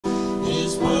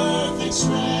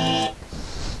All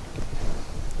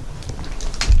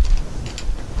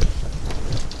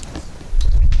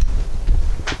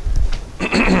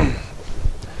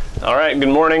right, good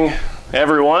morning,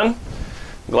 everyone.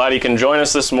 Glad you can join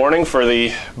us this morning for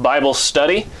the Bible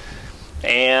study.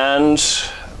 And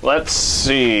let's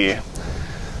see.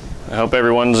 I hope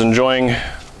everyone's enjoying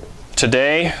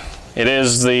today. It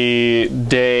is the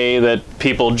day that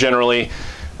people generally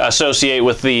associate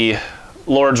with the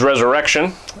Lord's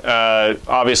resurrection.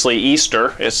 Obviously,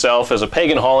 Easter itself is a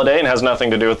pagan holiday and has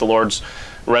nothing to do with the Lord's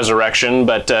resurrection,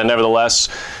 but nevertheless,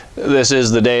 this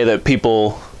is the day that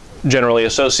people generally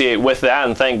associate with that,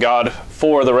 and thank God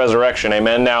for the resurrection.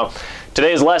 Amen. Now,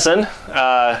 today's lesson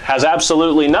has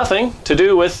absolutely nothing to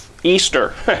do with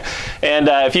Easter. And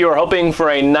if you are hoping for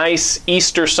a nice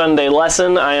Easter Sunday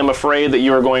lesson, I am afraid that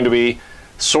you are going to be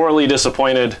sorely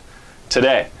disappointed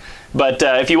today. But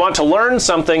if you want to learn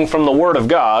something from the Word of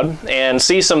God and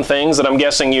see some things that I'm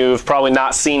guessing you've probably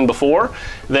not seen before,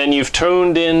 then you've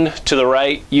tuned in to the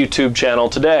right YouTube channel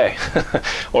today,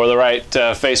 or the right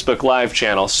Facebook Live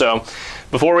channel. So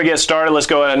before we get started, let's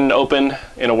go ahead and open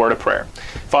in a word of prayer.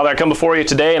 Father, I come before you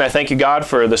today, and I thank you, God,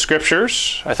 for the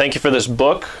Scriptures. I thank you for this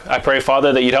book. I pray,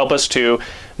 Father, that you'd help us to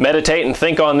meditate and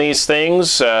think on these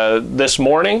things this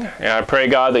morning. And I pray,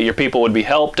 God, that your people would be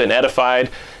helped and edified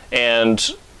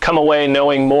and come away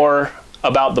knowing more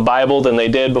about the Bible than they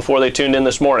did before they tuned in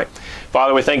this morning.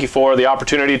 Father, we thank you for the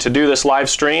opportunity to do this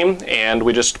live stream, and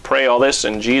we just pray all this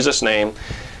in Jesus' name.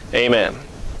 Amen.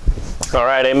 All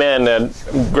right, amen. I'm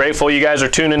grateful you guys are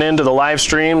tuning in to the live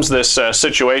streams. This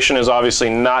situation is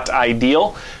obviously not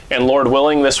ideal, and Lord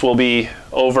willing, this will be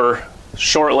over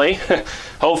shortly.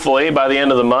 Hopefully, by the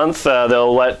end of the month,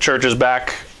 they'll let churches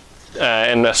back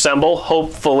and assemble,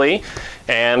 hopefully.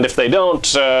 And if they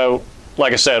don't,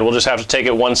 like I said, we'll just have to take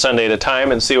it one Sunday at a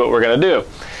time and see what we're going to do.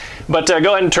 But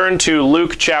go ahead and turn to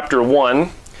Luke chapter 1.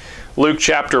 Luke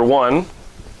chapter 1.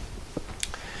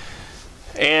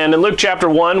 And in Luke chapter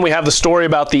 1, we have the story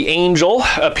about the angel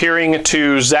appearing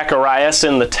to Zacharias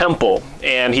in the temple.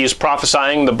 And he's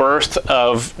prophesying the birth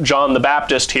of John the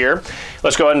Baptist here.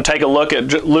 Let's go ahead and take a look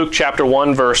at Luke chapter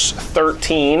 1, verse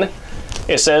 13.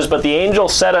 It says, "But the angel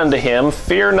said unto him,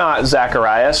 Fear not,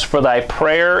 Zacharias, for thy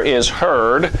prayer is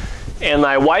heard, and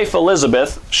thy wife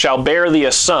Elizabeth shall bear thee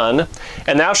a son,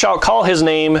 and thou shalt call his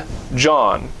name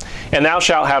John. And thou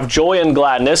shalt have joy and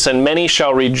gladness, and many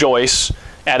shall rejoice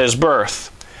at his birth.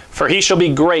 For he shall be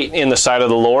great in the sight of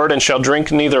the Lord, and shall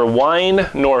drink neither wine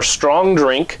nor strong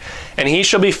drink, and he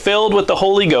shall be filled with the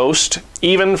Holy Ghost,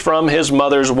 even from his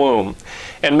mother's womb.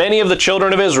 And many of the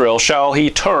children of Israel shall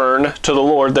he turn to the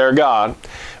Lord their God."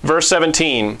 Verse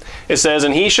 17, it says,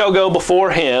 "And he shall go before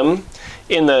him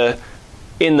in the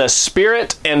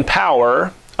spirit and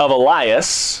power of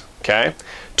Elias," okay,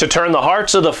 "to turn the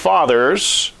hearts of the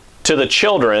fathers to the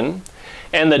children,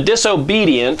 and the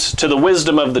disobedient to the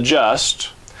wisdom of the just,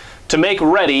 to make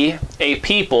ready a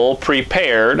people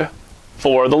prepared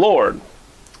for the Lord."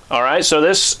 All right, so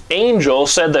this angel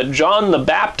said that John the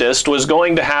Baptist was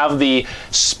going to have the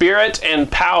spirit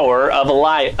and power of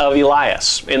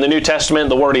Elias. In the New Testament,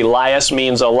 the word Elias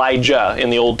means Elijah in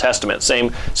the Old Testament.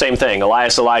 Same thing,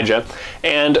 Elias, Elijah.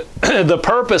 And the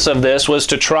purpose of this was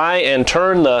to try and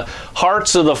turn the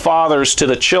hearts of the fathers to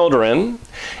the children,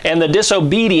 and the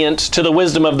disobedient to the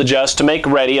wisdom of the just, to make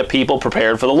ready a people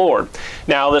prepared for the Lord.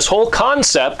 Now, this whole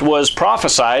concept was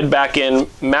prophesied back in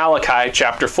Malachi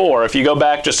chapter 4. If you go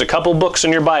back just a couple books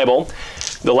in your Bible,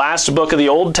 the last book of the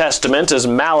Old Testament is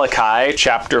Malachi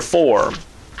chapter 4,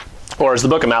 or is the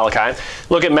book of Malachi.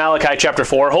 Look at Malachi chapter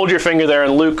 4. Hold your finger there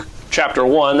in Luke chapter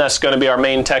 1. That's going to be our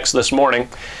main text this morning.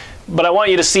 But I want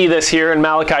you to see this here in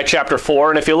Malachi chapter 4,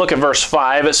 and if you look at verse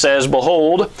 5, it says,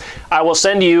 "Behold, I will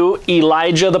send you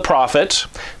Elijah the prophet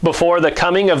before the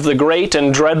coming of the great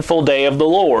and dreadful day of the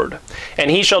Lord. And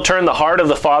he shall turn the heart of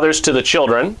the fathers to the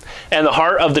children, and the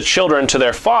heart of the children to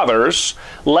their fathers,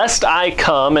 lest I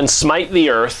come and smite the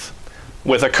earth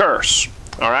with a curse."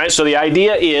 All right, so the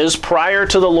idea is prior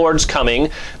to the Lord's coming,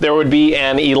 there would be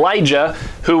an Elijah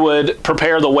who would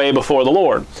prepare the way before the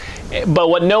Lord. But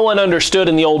what no one understood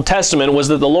in the Old Testament was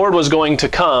that the Lord was going to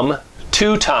come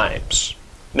 2 times.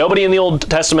 Nobody in the Old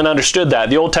Testament understood that.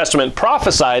 The Old Testament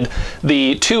prophesied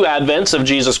the 2 advents of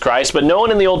Jesus Christ, but no one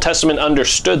in the Old Testament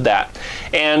understood that.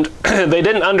 And they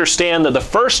didn't understand that the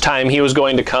first time he was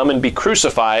going to come and be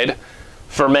crucified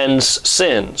for men's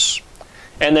sins.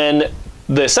 And then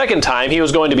the second time he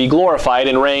was going to be glorified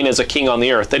and reign as a king on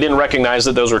the earth. They didn't recognize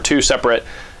that those were 2 separate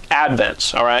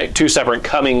advents, all right? Two separate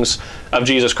comings of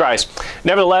Jesus Christ.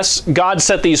 Nevertheless, God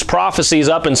set these prophecies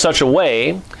up in such a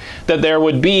way that there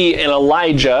would be an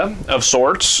Elijah of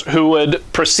sorts who would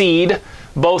precede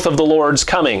both of the Lord's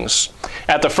comings.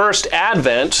 At the first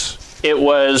advent, it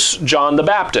was John the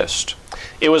Baptist.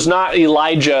 It was not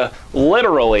Elijah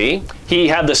literally. He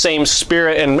had the same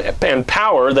spirit and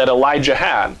power that Elijah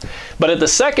had. But at the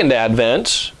second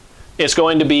advent, it's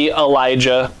going to be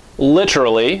Elijah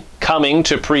literally coming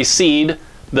to precede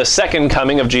the second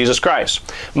coming of Jesus Christ.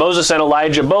 Moses and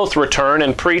Elijah both return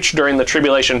and preach during the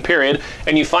tribulation period,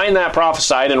 and you find that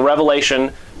prophesied in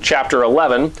Revelation chapter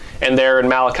 11 and there in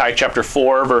Malachi chapter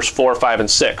 4, verse 4, 5, and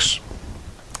 6.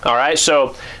 All right,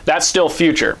 so that's still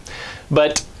future.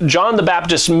 But John the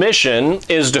Baptist's mission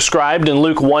is described in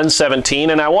Luke 1:17,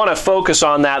 and I want to focus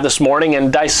on that this morning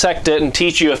and dissect it and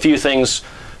teach you a few things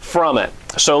from it.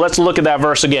 So let's look at that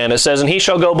verse again. It says, "And he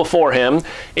shall go before him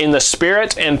in the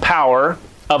spirit and power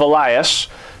of Elias,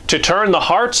 to turn the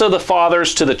hearts of the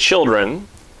fathers to the children,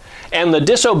 and the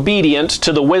disobedient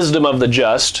to the wisdom of the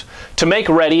just, to make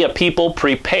ready a people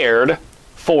prepared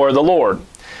for the Lord."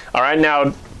 All right,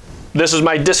 now this is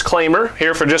my disclaimer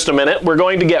here for just a minute. We're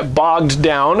going to get bogged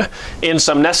down in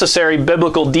some necessary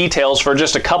biblical details for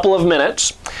just a couple of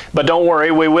minutes, but don't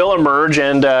worry, we will emerge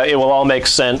and it will all make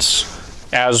sense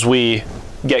as we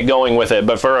get going with it.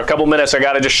 But for a couple minutes, I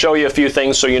got to just show you a few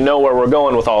things so you know where we're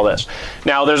going with all this.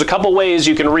 Now, there's a couple ways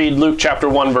you can read Luke chapter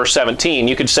 1, verse 17.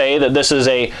 You could say that this is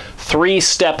a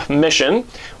three-step mission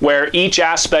where each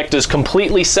aspect is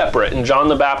completely separate, and John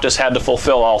the Baptist had to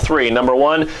fulfill all three. Number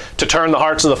one, to turn the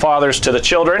hearts of the fathers to the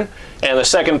children, and the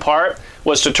second part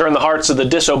was to turn the hearts of the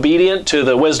disobedient to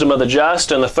the wisdom of the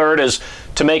just, and the third is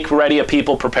to make ready a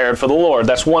people prepared for the Lord.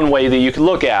 That's one way that you could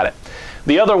look at it.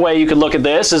 The other way you could look at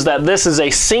this is that this is a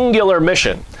singular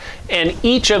mission, and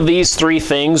each of these three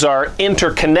things are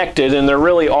interconnected and they're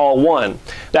really all one.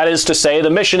 That is to say,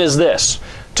 the mission is this: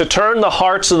 to turn the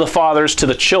hearts of the fathers to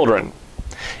the children.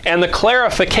 And the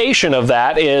clarification of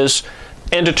that is,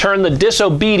 and to turn the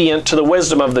disobedient to the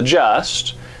wisdom of the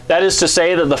just. That is to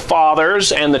say that the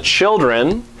fathers and the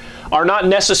children are not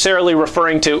necessarily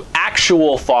referring to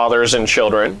actual fathers and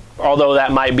children, although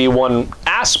that might be one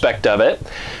aspect of it.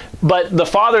 But the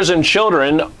fathers and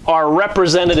children are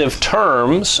representative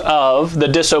terms of the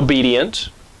disobedient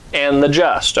and the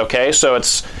just, okay? So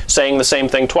it's saying the same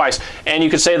thing twice. And you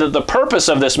could say that the purpose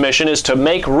of this mission is to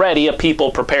make ready a people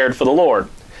prepared for the Lord.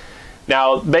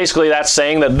 Now, basically that's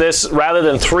saying that this, rather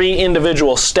than three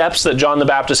individual steps that John the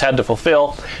Baptist had to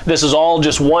fulfill, this is all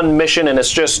just one mission and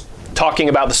it's just talking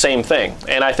about the same thing.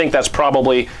 And I think that's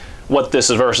probably what this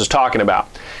verse is talking about.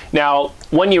 Now,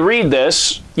 when you read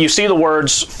this, you see the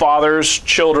words fathers,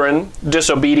 children,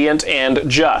 disobedient, and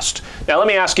just. Now, let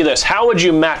me ask you this. How would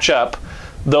you match up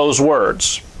those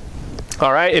words?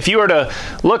 All right, if you were to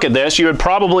look at this, you would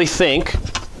probably think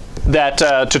that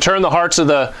to turn the hearts of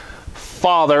the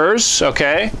fathers,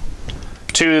 okay,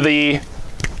 to the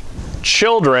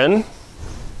children,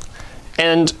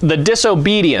 and the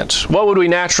disobedient. What would we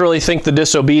naturally think the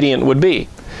disobedient would be?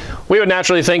 We would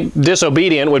naturally think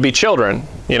disobedient would be children,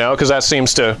 you know, because that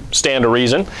seems to stand to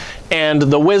reason. And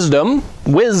the wisdom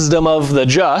of the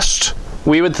just,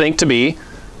 we would think to be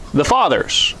the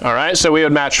fathers, all right? So we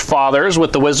would match fathers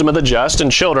with the wisdom of the just and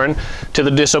children to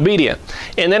the disobedient.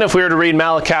 And then if we were to read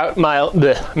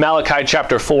Malachi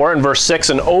chapter 4 and verse 6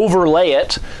 and overlay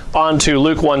it onto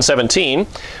Luke 1:17,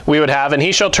 we would have, and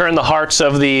he shall turn the hearts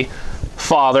of the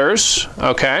fathers,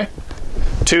 okay,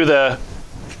 to the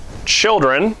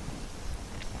children.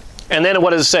 And then what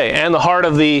does it say? And the heart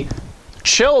of the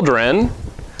children,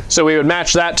 so we would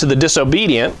match that to the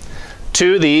disobedient,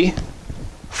 to the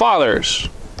fathers.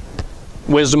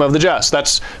 Wisdom of the just.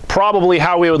 That's probably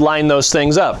how we would line those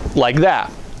things up, like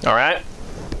that. All right?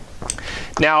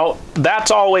 Now,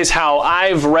 that's always how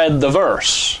I've read the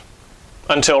verse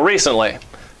until recently.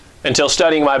 Until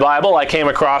studying my Bible, I came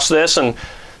across this and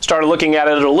started looking at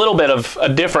it in a little bit of a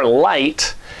different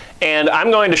light. And I'm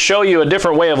going to show you a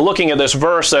different way of looking at this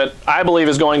verse that I believe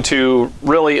is going to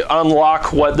really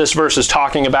unlock what this verse is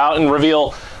talking about and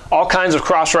reveal all kinds of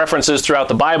cross-references throughout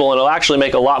the Bible, and it'll actually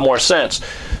make a lot more sense.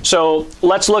 So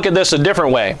let's look at this a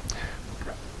different way.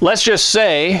 Let's just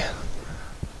say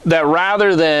that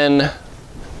rather than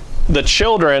the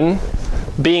children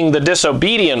being the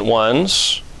disobedient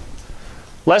ones,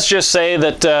 let's just say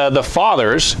that the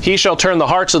fathers, he shall turn the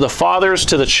hearts of the fathers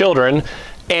to the children,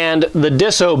 and the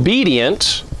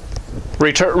disobedient,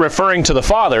 referring to the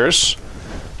fathers,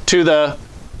 to the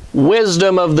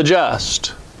wisdom of the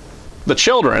just, the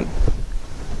children.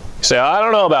 You say, I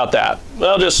don't know about that.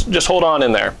 Well, just hold on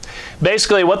in there.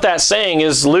 Basically, what that's saying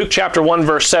is Luke chapter 1,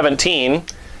 verse 17,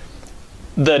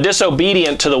 the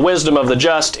disobedient to the wisdom of the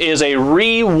just is a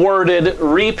reworded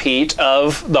repeat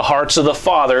of the hearts of the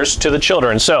fathers to the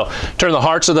children. So turn the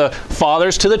hearts of the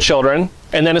fathers to the children,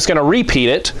 and then it's going to repeat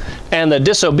it, and the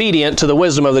disobedient to the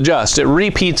wisdom of the just. It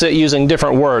repeats it using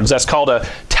different words. That's called a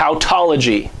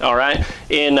tautology, all right?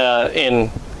 In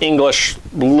English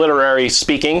literary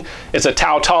speaking, it's a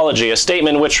tautology, a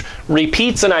statement which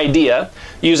repeats an idea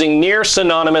using near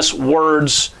synonymous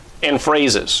words and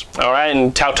phrases, all right?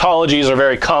 And tautologies are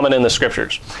very common in the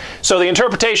scriptures. So the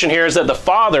interpretation here is that the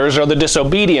fathers are the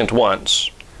disobedient ones.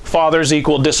 Fathers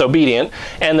equal disobedient,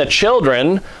 and the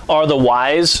children are the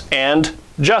wise and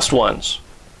just ones.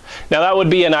 Now that would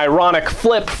be an ironic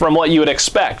flip from what you would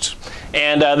expect.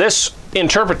 And this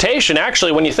interpretation,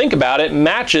 actually, when you think about it,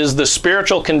 matches the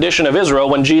spiritual condition of Israel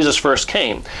when Jesus first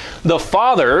came. The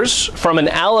fathers, from an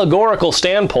allegorical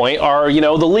standpoint, are,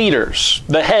 the leaders,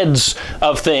 the heads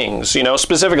of things,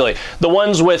 specifically. The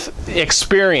ones with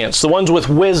experience, the ones with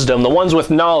wisdom, the ones with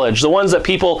knowledge, the ones that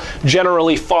people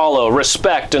generally follow,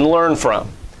 respect, and learn from.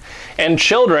 And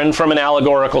children, from an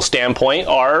allegorical standpoint,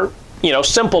 are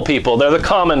simple people. They're the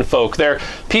common folk. They're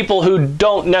people who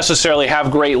don't necessarily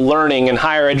have great learning and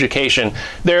higher education.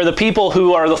 They're the people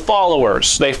who are the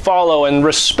followers. They follow and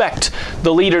respect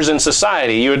the leaders in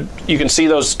society. You can see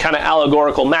those kind of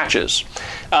allegorical matches.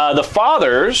 The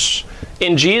fathers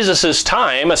in Jesus'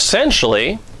 time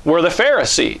essentially were the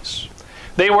Pharisees.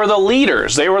 They were the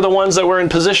leaders. They were the ones that were in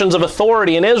positions of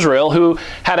authority in Israel who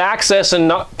had access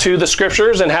to the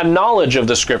scriptures and had knowledge of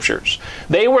the scriptures.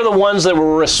 They were the ones that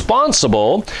were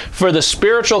responsible for the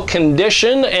spiritual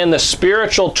condition and the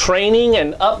spiritual training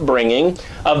and upbringing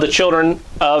of the children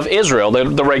of Israel,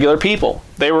 the regular people.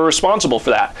 They were responsible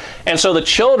for that. And so the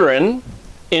children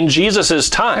in Jesus'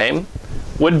 time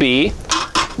would be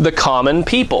the common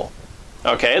people.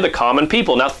 Okay, the common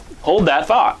people. Now hold that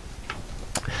thought.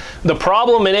 The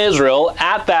problem in Israel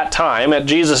at that time, at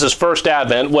Jesus' first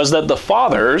advent, was that the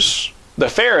fathers, the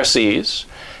Pharisees,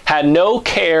 had no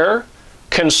care,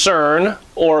 concern,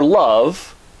 or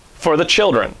love for the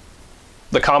children,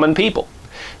 the common people.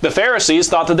 The Pharisees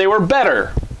thought that they were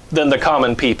better than the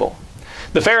common people.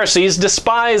 The Pharisees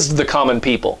despised the common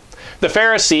people. The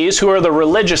Pharisees, who are the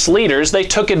religious leaders, they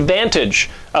took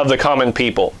advantage of the common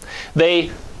people.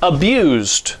 They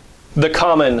abused the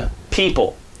common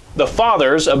people. The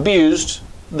fathers abused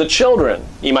the children,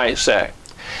 you might say.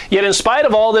 Yet in spite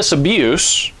of all this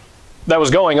abuse that was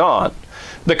going on,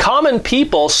 the common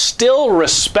people still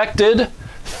respected,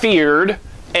 feared,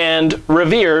 and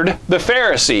revered the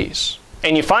Pharisees.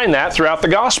 And you find that throughout the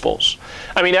Gospels.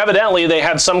 I mean, evidently they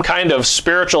had some kind of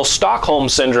spiritual Stockholm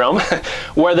syndrome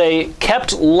where they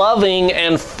kept loving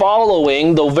and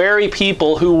following the very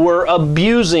people who were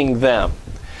abusing them.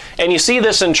 And you see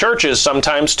this in churches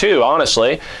sometimes too,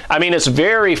 honestly. I mean, it's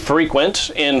very frequent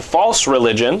in false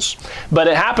religions, but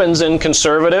it happens in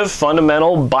conservative,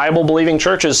 fundamental, Bible-believing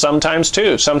churches sometimes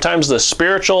too. Sometimes the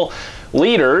spiritual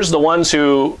leaders, the ones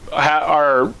who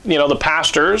are, the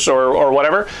pastors or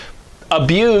whatever,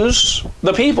 abuse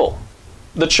the people,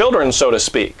 the children, so to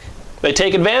speak. They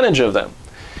take advantage of them.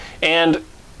 And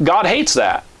God hates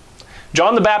that.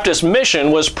 John the Baptist's mission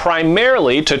was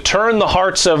primarily to turn the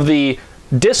hearts of the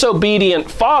disobedient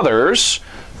fathers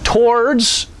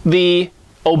towards the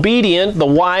obedient, the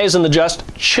wise, and the just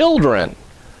children.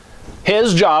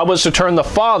 His job was to turn the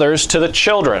fathers to the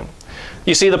children.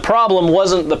 You see, the problem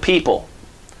wasn't the people.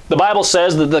 The Bible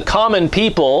says that the common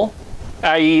people,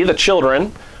 i.e. the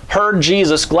children, heard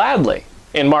Jesus gladly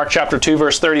in Mark chapter 2,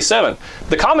 verse 37.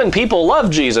 The common people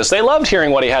loved Jesus. They loved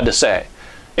hearing what he had to say.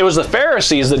 It was the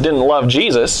Pharisees that didn't love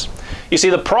Jesus. You see,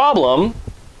 the problem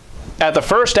at the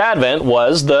first advent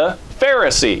was the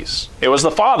Pharisees. It was the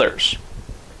fathers.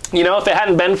 If it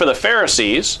hadn't been for the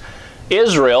Pharisees,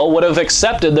 Israel would have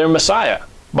accepted their Messiah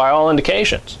by all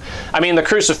indications. I mean, the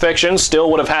crucifixion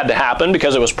still would have had to happen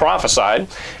because it was prophesied,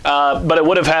 but it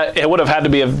would have had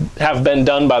to have been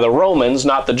done by the Romans,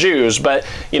 not the Jews. But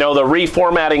the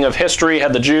reformatting of history,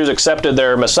 had the Jews accepted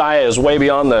their Messiah, is way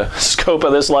beyond the scope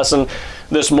of this lesson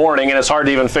this morning, and it's hard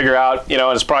to even figure out, and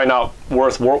it's probably not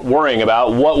worth worrying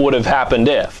about what would have happened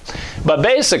if. But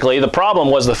basically, the problem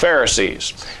was the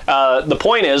Pharisees. The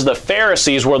point is, the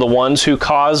Pharisees were the ones who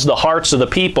caused the hearts of the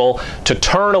people to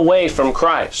turn away from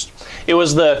Christ. It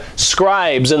was the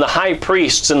scribes and the high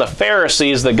priests and the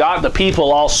Pharisees that got the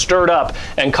people all stirred up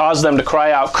and caused them to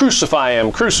cry out, "Crucify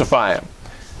him, crucify him."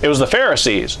 It was the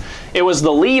Pharisees. It was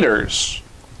the leaders.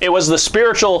 It was the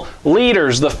spiritual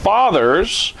leaders, the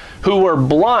fathers, who were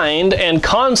blind, and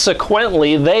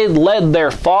consequently they led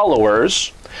their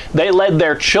followers, they led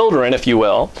their children, if you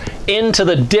will, into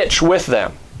the ditch with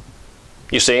them.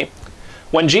 You see,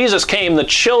 when Jesus came, the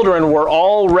children were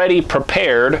already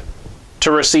prepared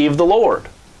to receive the Lord.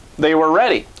 They were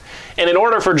ready. And in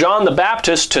order for John the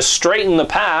Baptist to straighten the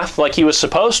path like he was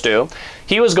supposed to,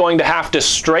 he was going to have to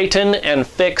straighten and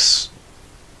fix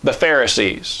the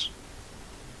Pharisees.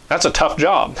 That's a tough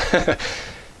job.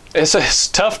 It's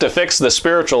tough to fix the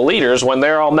spiritual leaders when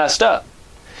they're all messed up.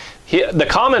 The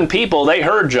common people, they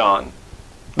heard John.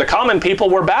 The common people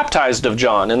were baptized of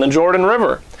John in the Jordan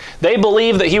River. They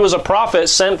believed that he was a prophet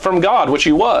sent from God, which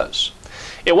he was.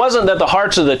 It wasn't that the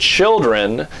hearts of the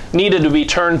children needed to be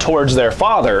turned towards their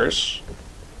fathers.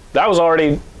 That was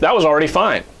already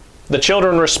fine. The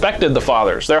children respected the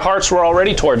fathers. Their hearts were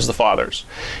already towards the fathers.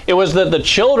 It was that the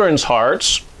children's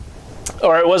hearts,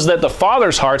 or it was that the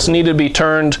fathers' hearts needed to be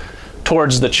turned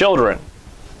towards the children.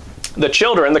 The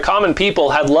children, the common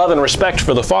people, had love and respect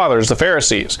for the fathers, the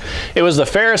Pharisees. It was the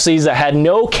Pharisees that had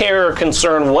no care or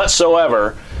concern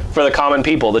whatsoever for the common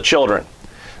people, the children.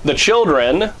 The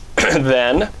children,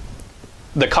 then,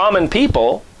 the common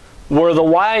people, were the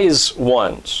wise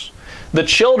ones. The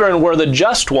children were the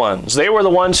just ones. They were the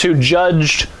ones who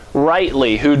judged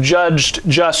rightly, who judged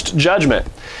just judgment.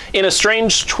 In a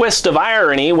strange twist of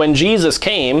irony, when Jesus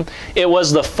came, it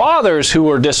was the fathers who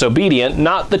were disobedient,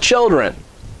 not the children.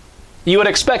 You would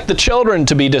expect the children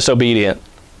to be disobedient,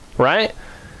 right?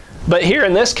 But here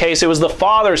in this case, it was the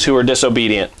fathers who were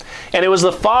disobedient. And it was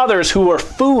the fathers who were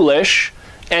foolish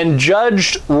and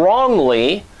judged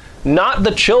wrongly, not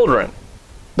the children.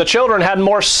 The children had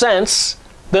more sense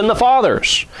than the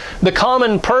fathers. The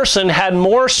common person had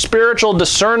more spiritual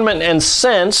discernment and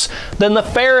sense than the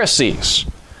Pharisees.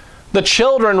 The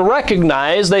children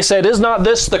recognized, they said, "Is not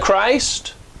this the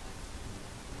Christ?"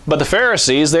 But the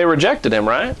Pharisees, they rejected him,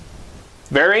 right?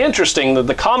 Very interesting that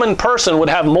the common person would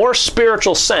have more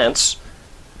spiritual sense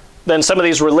than some of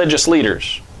these religious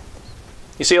leaders.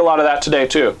 You see a lot of that today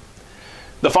too.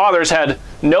 The fathers had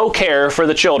no care for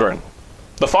the children.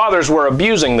 The fathers were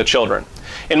abusing the children.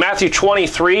 In Matthew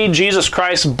 23, Jesus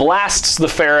Christ blasts the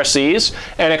Pharisees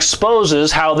and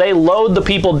exposes how they load the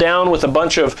people down with a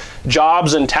bunch of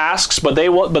jobs and tasks, but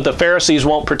the Pharisees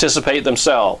won't participate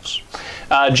themselves.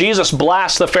 Jesus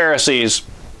blasts the Pharisees,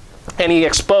 and he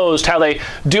exposed how they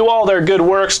do all their good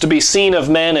works to be seen of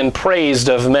men and praised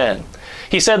of men.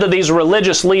 He said that these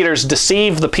religious leaders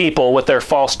deceive the people with their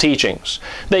false teachings.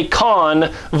 They con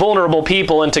vulnerable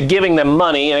people into giving them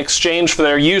money in exchange for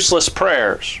their useless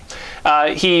prayers.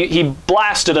 He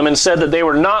blasted them and said that they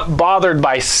were not bothered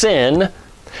by sin,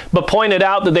 but pointed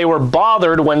out that they were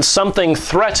bothered when something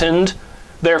threatened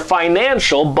their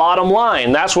financial bottom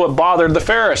line. That's what bothered the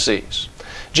Pharisees.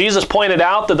 Jesus pointed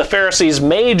out that the Pharisees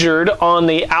majored on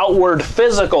the outward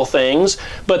physical things,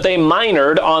 but they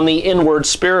minored on the inward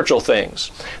spiritual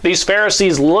things. These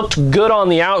Pharisees looked good on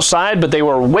the outside, but they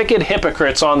were wicked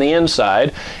hypocrites on the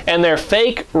inside, and their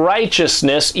fake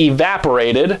righteousness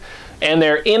evaporated, and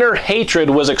their inner hatred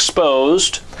was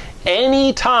exposed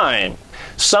anytime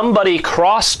somebody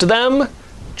crossed them,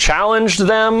 challenged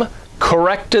them,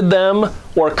 corrected them,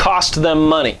 or cost them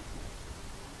money.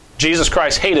 Jesus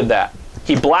Christ hated that.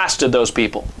 He blasted those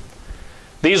people.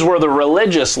 These were the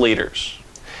religious leaders.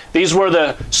 These were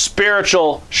the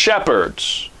spiritual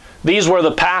shepherds. These were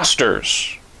the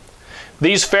pastors.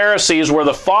 These Pharisees were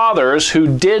the fathers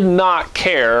who did not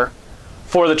care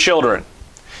for the children.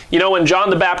 You know, when John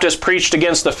the Baptist preached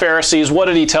against the Pharisees, what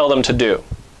did he tell them to do?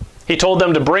 He told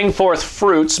them to bring forth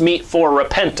fruits meet for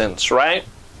repentance, right?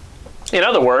 In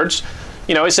other words,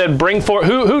 you know, he said, bring forth,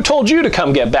 who told you to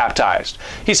come get baptized?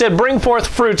 He said, bring forth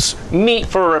fruits meet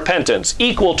for repentance,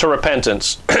 equal to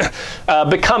repentance,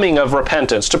 becoming of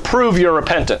repentance, to prove your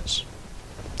repentance.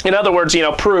 In other words, you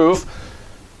know, prove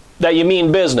that you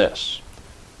mean business.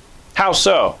 How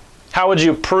so? How would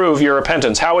you prove your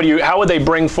repentance? How would they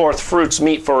bring forth fruits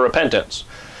meet for repentance?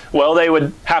 Well, they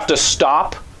would have to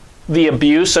stop the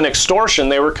abuse and extortion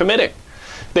they were committing.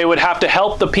 They would have to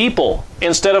help the people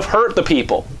instead of hurt the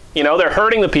people. You know, they're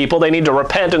hurting the people. They need to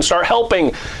repent and start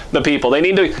helping the people. They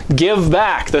need to give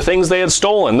back the things they had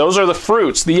stolen. Those are the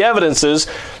fruits, the evidences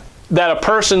that a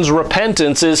person's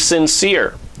repentance is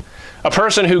sincere. A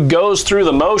person who goes through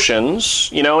the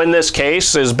motions, you know, in this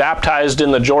case, is baptized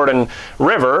in the Jordan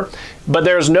River, but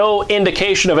there's no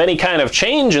indication of any kind of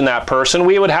change in that person,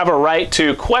 we would have a right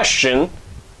to question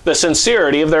the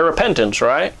sincerity of their repentance,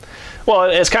 right? Well,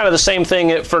 it's kind of the same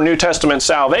thing for New Testament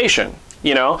salvation.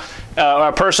 You know,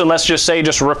 a person, let's just say,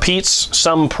 just repeats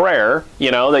some prayer, you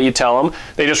know, that you tell them.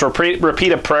 They just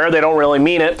repeat a prayer. They don't really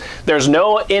mean it. There's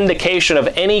no indication of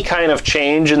any kind of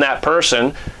change in that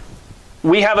person.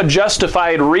 We have a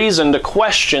justified reason to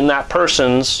question that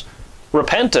person's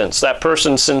repentance, that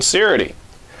person's sincerity.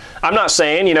 I'm not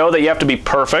saying, you know, that you have to be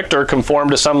perfect or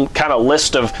conform to some kind of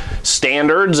list of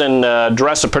standards and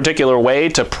dress a particular way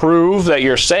to prove that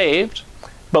you're saved.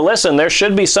 But listen, there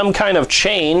should be some kind of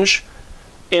change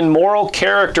in moral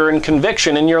character and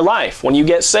conviction in your life when you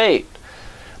get saved.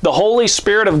 The Holy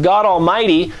Spirit of God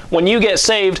Almighty, when you get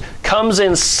saved, comes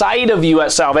inside of you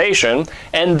at salvation,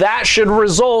 and that should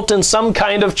result in some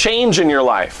kind of change in your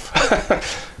life.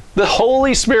 The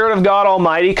Holy Spirit of God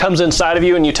Almighty comes inside of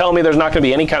you and you tell me there's not going to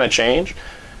be any kind of change?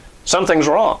 Something's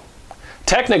wrong.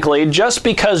 Technically, just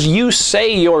because you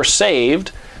say you're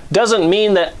saved doesn't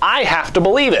mean that I have to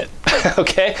believe it,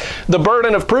 okay? The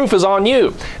burden of proof is on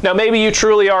you. Now, maybe you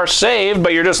truly are saved,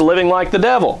 but you're just living like the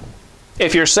devil.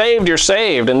 If you're saved,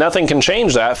 and nothing can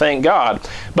change that, thank God.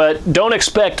 But don't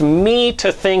expect me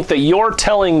to think that you're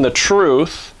telling the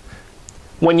truth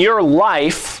when your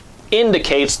life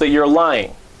indicates that you're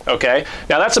lying, okay?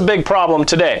 Now, that's a big problem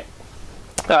today.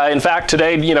 In fact,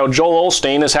 today, you know, Joel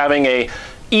Osteen is having a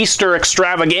Easter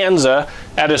extravaganza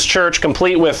at his church,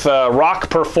 complete with rock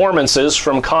performances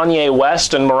from Kanye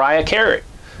West and Mariah Carey.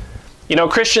 You know,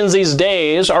 Christians these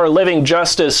days are living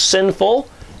just as sinful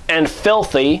and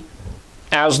filthy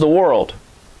as the world.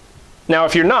 Now,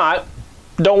 if you're not,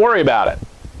 don't worry about it.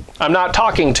 I'm not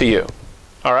talking to you,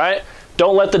 all right?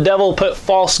 Don't let the devil put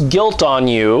false guilt on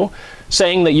you,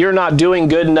 saying that you're not doing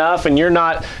good enough and you're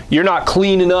not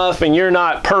clean enough and you're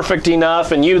not perfect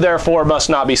enough and you therefore must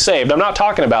not be saved. I'm not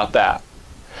talking about that.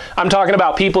 I'm talking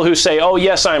about people who say, oh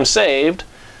yes, I'm saved,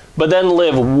 but then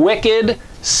live wicked,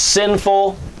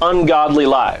 sinful, ungodly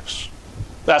lives.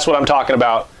 That's what I'm talking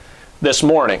about this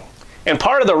morning. And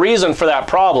part of the reason for that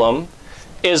problem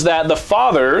is that the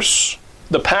fathers,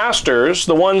 the pastors,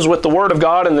 the ones with the Word of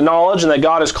God and the knowledge and that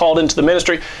God has called into the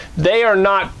ministry, they are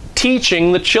not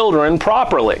teaching the children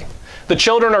properly. The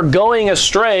children are going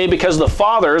astray because the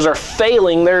fathers are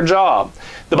failing their job.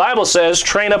 The Bible says,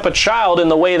 train up a child in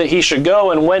the way that he should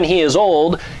go, and when he is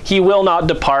old, he will not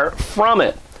depart from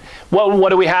it. What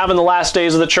do we have in the last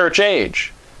days of the church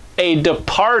age? A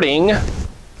departing,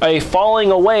 a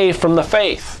falling away from the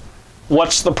faith.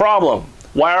 What's the problem?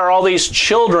 Why are all these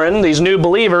children, these new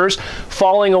believers,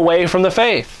 falling away from the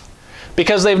faith?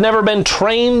 Because they've never been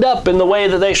trained up in the way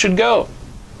that they should go.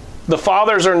 The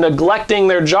fathers are neglecting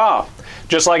their job.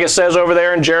 Just like it says over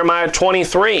there in Jeremiah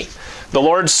 23. The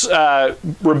Lord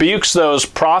rebukes those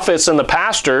prophets and the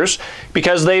pastors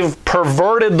because they've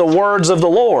perverted the words of the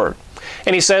Lord.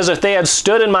 And he says, if they had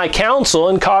stood in my counsel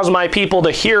and caused my people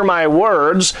to hear my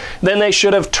words, then they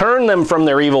should have turned them from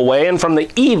their evil way and from the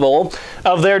evil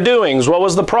of their doings. What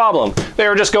was the problem? They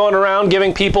were just going around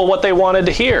giving people what they wanted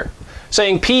to hear,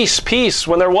 saying peace, peace,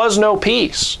 when there was no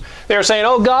peace. They were saying,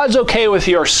 oh, God's okay with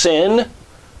your sin.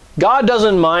 God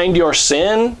doesn't mind your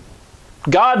sin.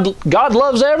 God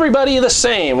loves everybody the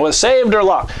same, whether saved or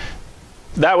lost.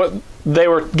 They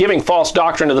were giving false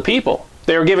doctrine to the people.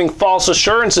 They were giving false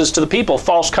assurances to the people,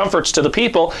 false comforts to the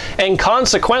people, and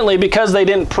consequently, because they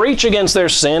didn't preach against their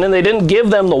sin and they didn't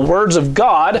give them the words of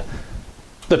God,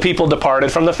 the people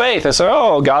departed from the faith. They said,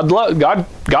 oh,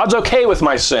 God's okay with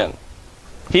my sin.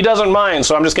 He doesn't mind,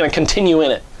 so I'm just going to continue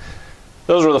in it.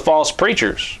 Those were the false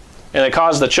preachers, and they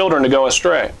caused the children to go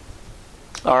astray.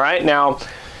 All right, now,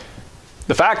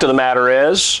 the fact of the matter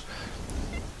is,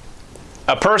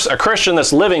 a Christian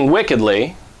that's living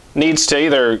wickedly needs to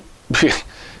either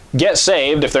get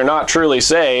saved if they're not truly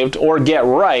saved, or get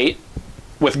right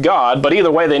with God, but either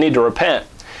way they need to repent.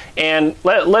 And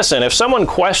listen, if someone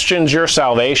questions your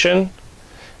salvation,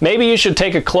 maybe you should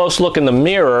take a close look in the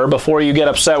mirror before you get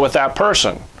upset with that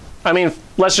person. I mean,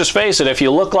 let's just face it, if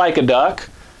you look like a duck,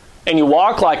 and you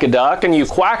walk like a duck, and you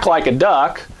quack like a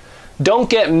duck, don't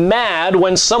get mad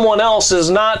when someone else is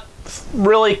not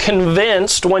really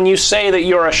convinced when you say that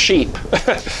you're a sheep.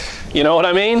 You know what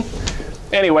I mean?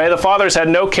 Anyway, the fathers had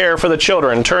no care for the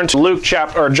children. Turn to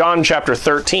John chapter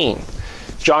 13.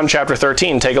 John chapter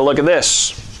 13, take a look at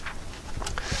this.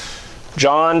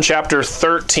 John chapter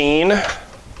 13.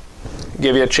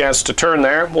 Give you a chance to turn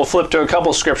there. We'll flip to a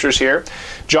couple scriptures here.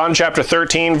 John chapter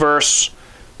 13, verse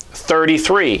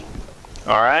 33.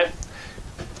 All right?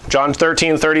 John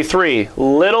 13, 33.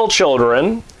 Little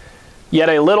children, yet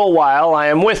a little while I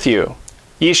am with you.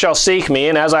 Ye shall seek me,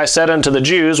 and as I said unto the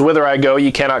Jews, whither I go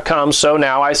ye cannot come, so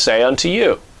now I say unto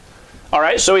you. All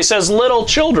right, so he says little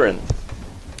children.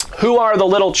 Who are the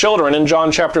little children in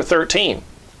John chapter 13?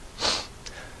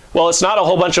 Well, it's not a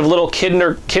whole bunch of little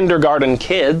kindergarten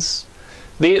kids.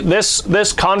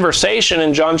 This conversation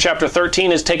in John chapter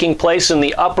 13 is taking place in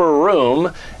the upper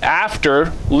room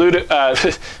after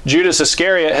Judas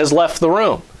Iscariot has left the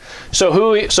room. So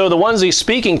the ones he's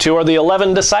speaking to are the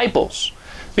 11 disciples.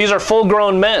 These are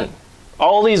full-grown men.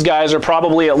 All these guys are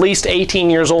probably at least 18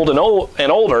 years old and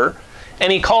older,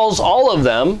 and he calls all of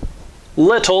them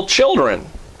little children.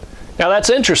 Now that's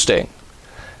interesting.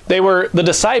 The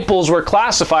disciples were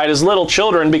classified as little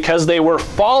children because they were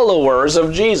followers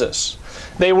of Jesus.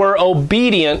 They were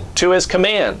obedient to his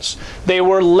commands. They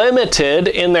were limited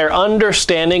in their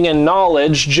understanding and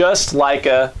knowledge just like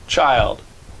a child.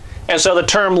 And so the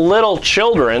term little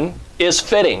children is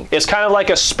fitting. It's kind of like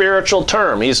a spiritual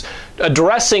term. He's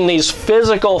addressing these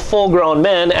physical full-grown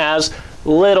men as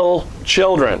little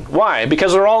children. Why?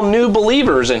 Because they're all new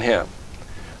believers in him.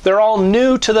 They're all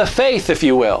new to the faith, if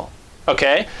you will.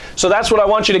 Okay? So that's what I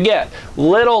want you to get.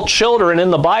 Little children in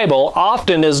the Bible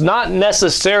often is not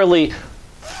necessarily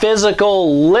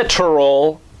physical,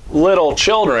 literal little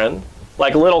children,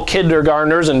 like little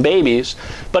kindergartners and babies,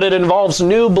 but it involves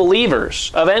new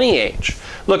believers of any age.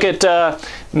 Look at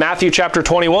Matthew chapter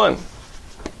 21.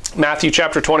 Matthew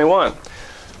chapter 21.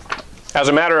 As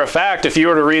a matter of fact, if you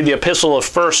were to read the epistle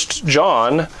of 1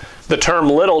 John, the term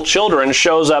little children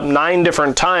shows up 9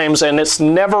 different times, and it's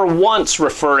never once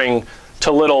referring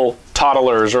to little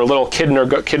toddlers or little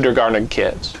kindergarten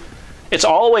kids. It's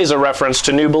always a reference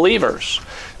to new believers.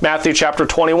 Matthew chapter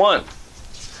 21.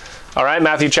 All right,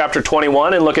 Matthew chapter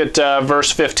 21, and look at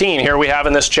verse 15. Here we have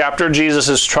in this chapter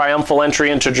Jesus' triumphal entry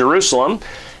into Jerusalem,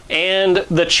 and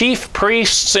the chief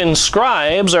priests and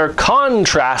scribes are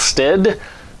contrasted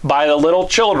by the little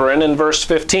children in verse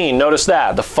 15. Notice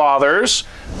that. The fathers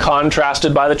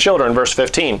contrasted by the children, verse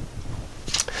 15.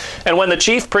 And when the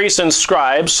chief priests and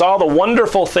scribes saw the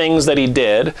wonderful things that he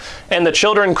did, and the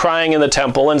children crying in the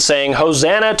temple and saying,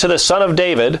 Hosanna to the Son of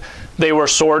David, they were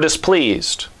sore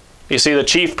displeased. You see the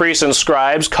chief priests and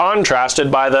scribes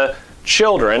contrasted by the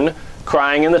children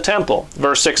crying in the temple.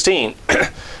 Verse 16.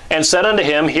 And said unto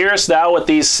him, Hearest thou what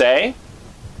these say?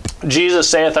 Jesus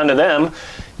saith unto them,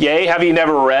 Yea, have ye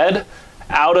never read,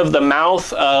 Out of the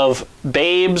mouth of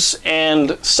babes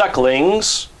and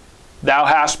sucklings thou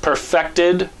hast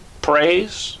perfected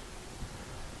praise?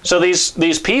 So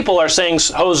these people are saying,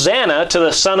 Hosanna to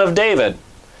the Son of David.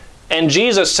 And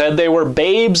Jesus said they were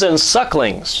babes and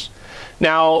sucklings.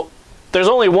 Now, there's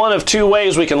only one of two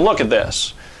ways we can look at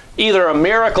this. Either a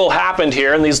miracle happened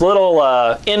here and these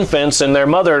little infants in their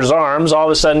mother's arms all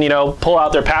of a sudden, pull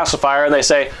out their pacifier and they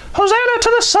say, Hosanna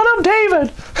to the Son of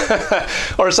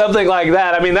David, or something like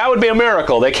that. I mean, that would be a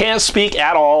miracle. They can't speak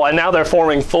at all, and now they're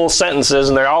forming full sentences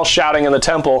and they're all shouting in the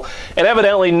temple, and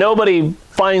evidently nobody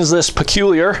finds this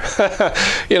peculiar.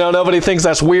 Nobody thinks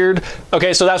that's weird.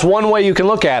 Okay, so that's one way you can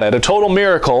look at it, a total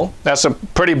miracle. That's a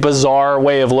pretty bizarre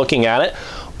way of looking at it.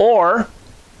 Or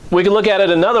we can look at it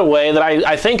another way that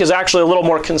I think is actually a little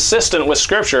more consistent with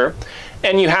Scripture.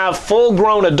 And you have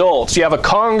full-grown adults. You have a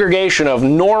congregation of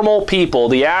normal people,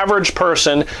 the average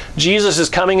person. Jesus is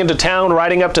coming into town,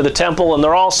 riding up to the temple, and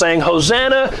they're all saying,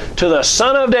 Hosanna to the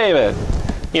Son of David.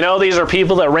 These are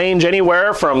people that range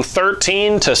anywhere from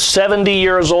 13 to 70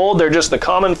 years old. They're just the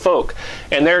common folk.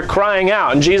 And they're crying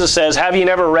out. And Jesus says, Have ye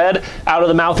never read, Out of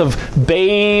the mouth of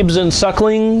babes and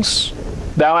sucklings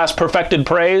thou hast perfected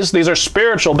praise? These are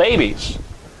spiritual babies.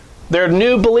 They're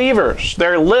new believers.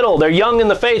 They're little. They're young in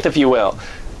the faith, if you will.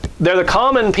 They're the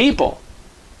common people.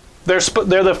 They're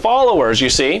the followers, you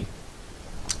see.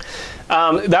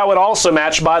 That would also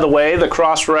match, by the way, the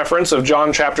cross-reference of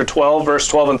John chapter 12, verse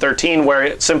 12 and 13, where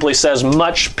it simply says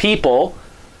much people,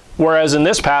 whereas in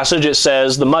this passage it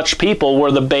says the much people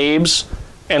were the babes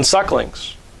and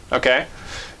sucklings. Okay?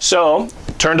 So,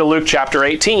 turn to Luke chapter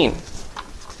 18.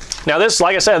 Now this,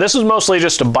 like I said, this is mostly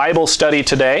just a Bible study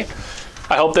today.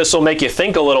 I hope this will make you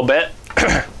think a little bit.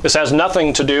 This has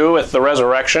nothing to do with the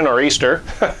resurrection or Easter.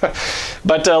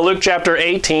 But Luke chapter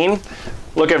 18,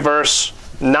 look at verse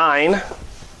 9.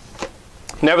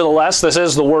 Nevertheless, this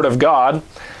is the Word of God.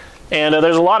 And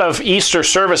there's a lot of Easter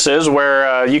services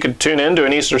where you could tune into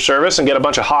an Easter service and get a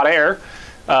bunch of hot air.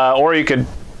 Or you could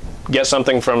get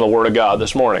something from the Word of God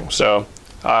this morning. So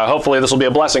hopefully this will be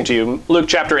a blessing to you. Luke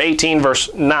chapter 18,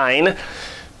 verse 9.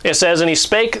 It says, And he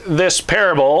spake this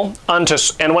parable unto...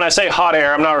 And when I say hot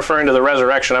air, I'm not referring to the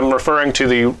resurrection. I'm referring to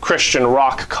the Christian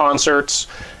rock concerts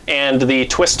and the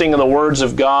twisting of the words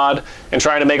of God and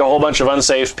trying to make a whole bunch of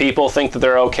unsaved people think that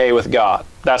they're okay with God.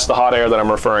 That's the hot air that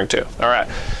I'm referring to. All right.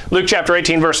 Luke chapter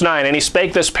 18, verse 9. And he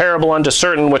spake this parable unto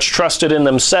certain which trusted in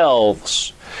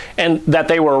themselves, and that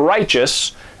they were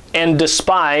righteous, and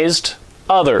despised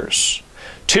others.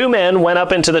 2 men went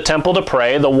up into the temple to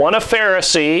pray, the one a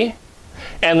Pharisee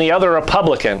and the other a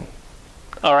publican.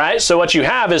 All right, so what you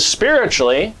have is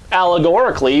spiritually,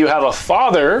 allegorically, you have a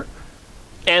father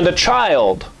and a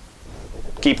child.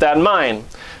 Keep that in mind.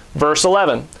 Verse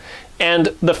 11, and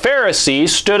the Pharisee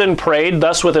stood and prayed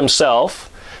thus with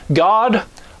himself, God,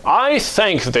 I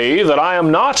thank thee that I am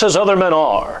not as other men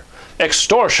are,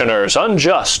 extortioners,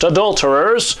 unjust,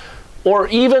 adulterers, or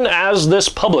even as this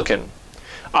publican.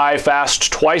 I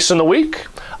fast twice in the week.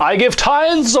 I give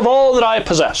tithes of all that I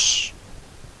possess.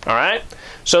 All right?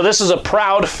 So this is a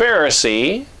proud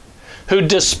Pharisee who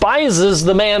despises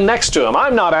the man next to him.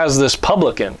 I'm not as this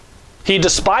publican. He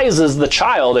despises the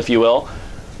child, if you will,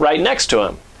 right next to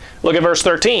him. Look at verse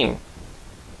 13.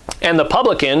 And the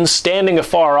publican, standing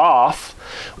afar off,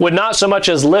 would not so much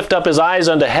as lift up his eyes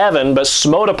unto heaven, but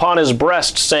smote upon his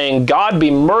breast, saying, God be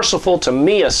merciful to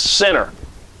me, a sinner.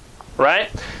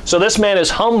 Right? So this man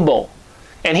is humble,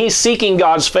 and he's seeking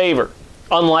God's favor,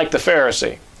 unlike the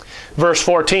Pharisee. Verse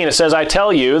 14, it says, I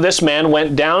tell you, this man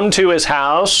went down to his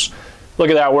house, look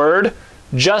at that word,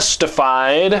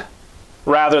 justified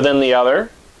rather than the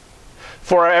other.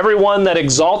 For everyone that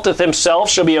exalteth himself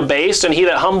shall be abased, and he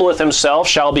that humbleth himself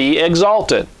shall be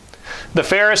exalted. The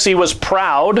Pharisee was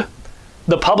proud,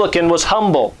 the publican was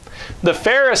humble. The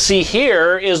Pharisee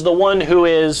here is the one who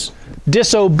is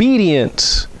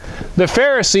disobedient. The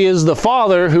Pharisee is the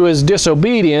father who is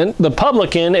disobedient. The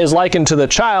publican is likened to the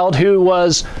child who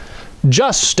was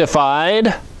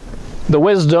justified. The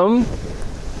wisdom,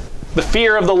 the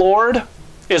fear of the Lord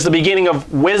is the beginning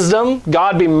of wisdom.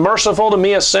 God be merciful to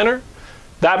me, a sinner.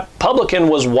 That publican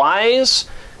was wise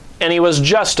and he was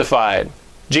justified.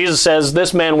 Jesus says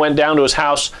this man went down to his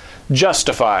house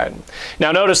justified.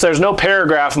 Now notice there's no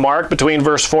paragraph mark between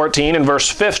verse 14 and verse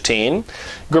 15.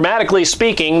 Grammatically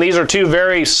speaking, these are two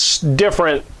very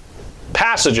different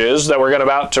passages that we're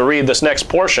about to read this next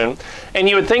portion, and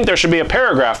you would think there should be a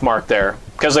paragraph mark there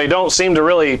because they don't seem to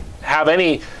really have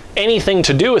anything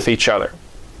to do with each other.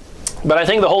 But I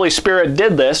think the Holy Spirit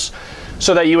did this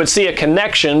so that you would see a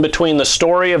connection between the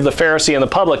story of the Pharisee and the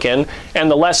publican and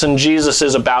the lesson Jesus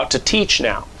is about to teach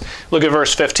now. Look at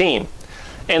verse 15.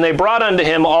 And they brought unto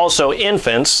him also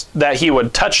infants, that he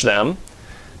would touch them.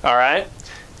 All right?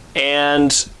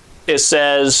 And it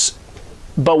says,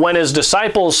 but when his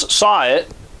disciples saw it,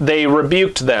 they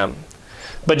rebuked them.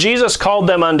 But Jesus called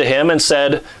them unto him and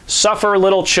said, Suffer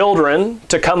little children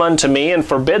to come unto me, and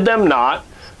forbid them not,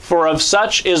 for of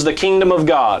such is the kingdom of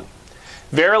God.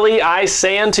 Verily I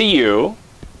say unto you,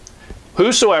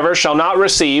 whosoever shall not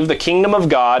receive the kingdom of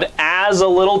God as a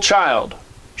little child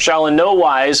shall in no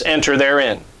wise enter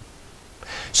therein.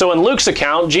 So in Luke's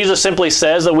account, Jesus simply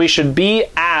says that we should be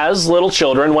as little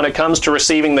children when it comes to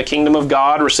receiving the kingdom of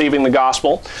God, receiving the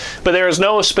gospel. But there is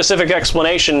no specific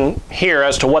explanation here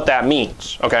as to what that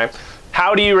means. Okay?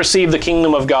 How do you receive the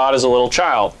kingdom of God as a little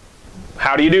child?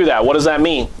 How do you do that? What does that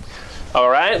mean? All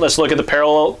right, let's look at the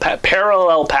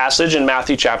parallel passage in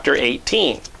Matthew chapter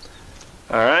 18.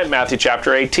 All right, Matthew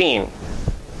chapter 18.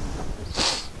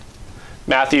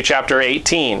 Matthew chapter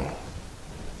 18.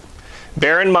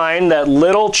 Bear in mind that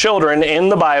little children in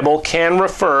the Bible can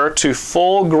refer to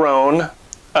full-grown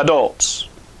adults.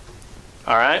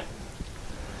 All right?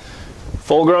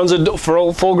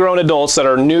 Full-grown adults that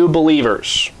are new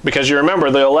believers. Because you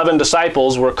remember, the 11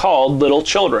 disciples were called little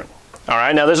children. All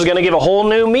right, now this is going to give a whole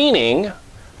new meaning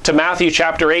to Matthew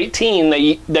chapter 18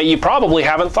 that you probably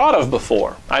haven't thought of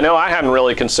before. I know I hadn't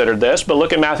really considered this, but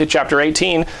look at Matthew chapter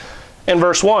 18 and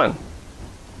verse 1.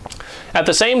 At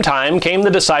the same time came the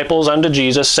disciples unto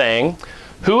Jesus, saying,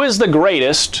 Who is the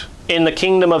greatest in the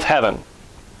kingdom of heaven?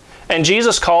 And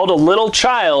Jesus called a little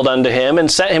child unto him,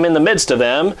 and set him in the midst of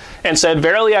them, and said,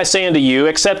 Verily I say unto you,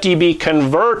 except ye be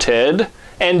converted,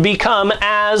 and become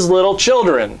as little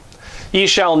children, ye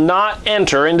shall not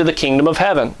enter into the kingdom of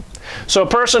heaven. So a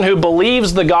person who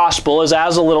believes the gospel is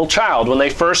as a little child. When they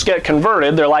first get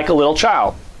converted, they're like a little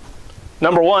child.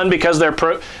 Number one, because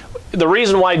the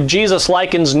reason why Jesus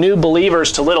likens new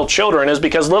believers to little children is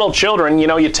because little children,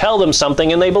 you tell them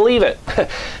something and they believe it.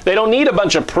 They don't need a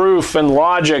bunch of proof and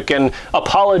logic and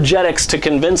apologetics to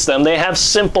convince them. They have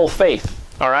simple faith,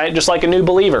 all right, just like a new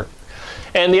believer.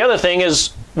 And the other thing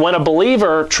is, when a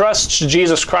believer trusts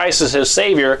Jesus Christ as his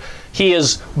Savior, he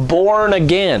is born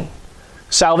again.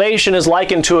 Salvation is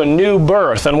likened to a new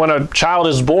birth. And when a child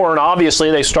is born,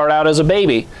 obviously they start out as a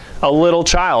baby, a little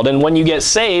child. And when you get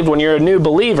saved, when you're a new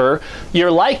believer, you're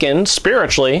likened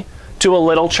spiritually to a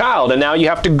little child. And now you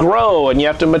have to grow and you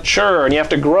have to mature and you have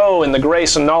to grow in the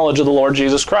grace and knowledge of the Lord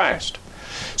Jesus Christ.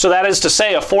 So that is to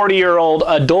say, a 40-year-old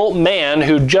adult man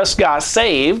who just got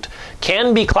saved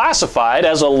can be classified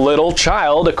as a little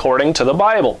child according to the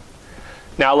Bible.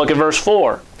 Now look at verse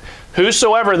 4.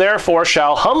 Whosoever therefore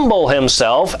shall humble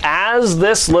himself as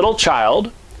this little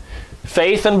child.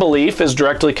 Faith and belief is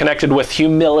directly connected with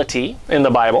humility in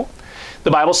the Bible.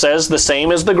 The Bible says the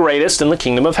same is the greatest in the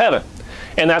kingdom of heaven.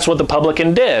 And that's what the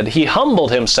publican did. He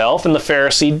humbled himself and the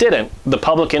Pharisee didn't. The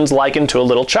publican's likened to a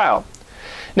little child.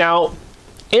 Now,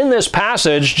 in this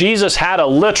passage, Jesus had a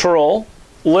literal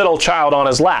little child on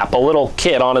his lap, a little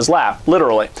kid on his lap,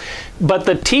 literally. But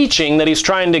the teaching that he's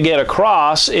trying to get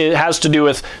across, it has to do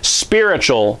with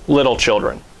spiritual little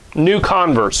children, new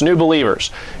converts, new believers.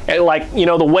 And like, you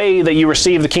know, the way that you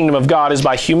receive the kingdom of God is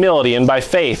by humility and by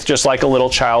faith, just like a little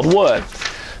child would.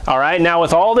 All right, now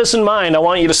with all this in mind, I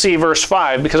want you to see verse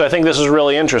 5 because I think this is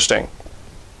really interesting.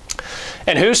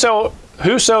 And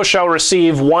whoso shall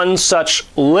receive one such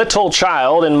little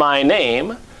child in my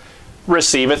name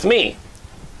receiveth me.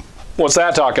 What's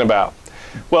that talking about?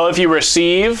 Well, if you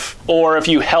receive or if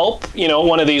you help, you know,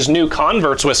 one of these new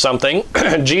converts with something,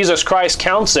 Jesus Christ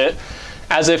counts it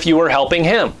as if you were helping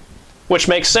him, which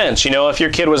makes sense. You know, if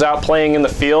your kid was out playing in the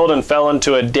field and fell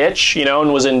into a ditch, you know,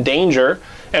 and was in danger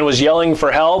and was yelling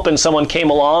for help and someone came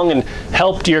along and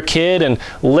helped your kid and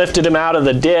lifted him out of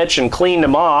the ditch and cleaned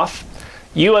him off,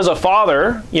 you as a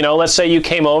father, you know, let's say you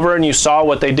came over and you saw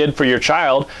what they did for your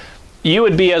child, you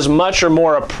would be as much or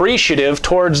more appreciative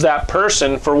towards that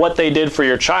person for what they did for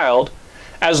your child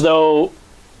as though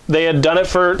they had done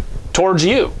it towards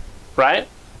you, right?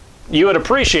 You would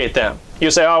appreciate them. You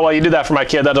say, oh, well, you did that for my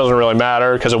kid. That doesn't really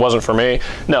matter because it wasn't for me.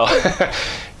 No.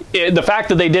 The fact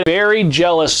that they did very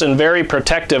jealous and very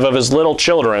protective of his little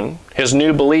children, his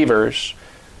new believers,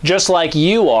 just like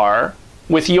you are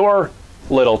with your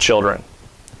little children.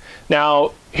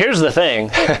 Now, here's the thing.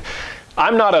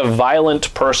 I'm not a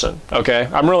violent person, okay?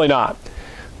 I'm really not.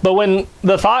 But when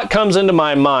the thought comes into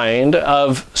my mind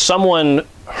of someone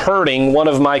hurting one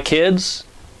of my kids,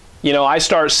 you know, I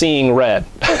start seeing red.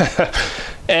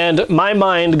 And my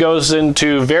mind goes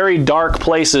into very dark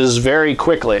places very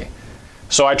quickly.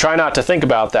 So I try not to think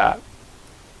about that.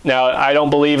 Now, I don't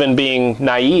believe in being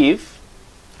naive.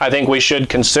 I think we should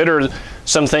consider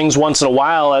some things once in a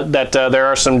while that there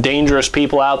are some dangerous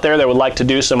people out there that would like to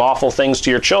do some awful things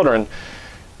to your children.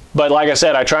 But like I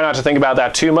said, I try not to think about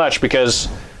that too much because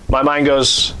my mind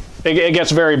goes, it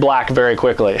gets very black very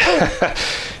quickly.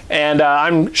 And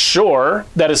I'm sure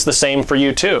that it's the same for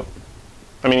you too.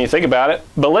 I mean, you think about it,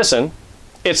 but listen,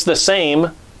 it's the same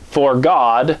for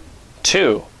God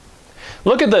too.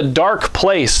 Look at the dark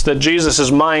place that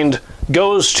Jesus' mind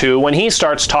goes to when he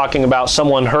starts talking about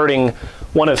someone hurting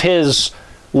one of his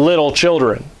little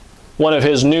children, one of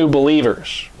his new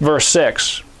believers. Verse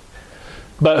 6,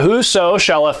 but whoso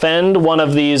shall offend one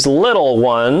of these little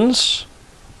ones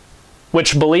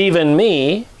which believe in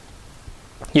me.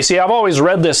 You see, I've always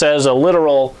read this as a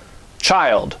literal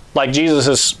child, like Jesus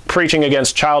is preaching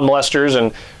against child molesters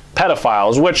and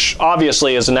pedophiles, which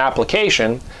obviously is an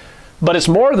application, but it's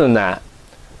more than that.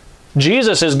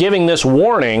 Jesus is giving this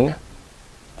warning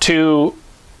to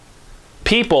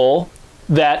people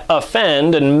that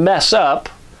offend and mess up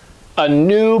a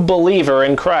new believer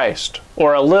in Christ,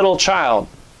 or a little child.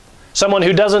 Someone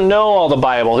who doesn't know all the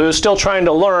Bible, who is still trying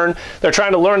to learn. They're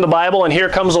trying to learn the Bible, and here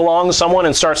comes along someone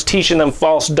and starts teaching them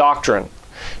false doctrine.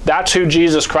 That's who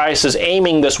Jesus Christ is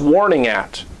aiming this warning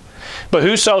at. But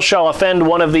whoso shall offend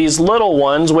one of these little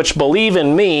ones which believe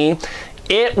in me,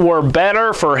 it were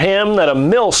better for him that a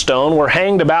millstone were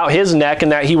hanged about his neck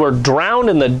and that he were drowned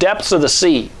in the depths of the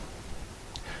sea.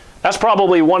 That's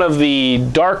probably one of the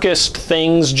darkest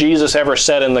things Jesus ever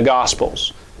said in the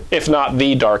Gospels, if not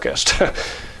the darkest.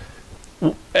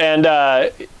 And,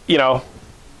 you know,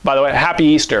 by the way, happy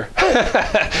Easter.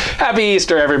 Happy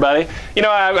Easter, everybody. You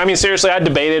know, I mean, seriously, I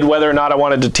debated whether or not I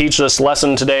wanted to teach this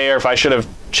lesson today or if I should have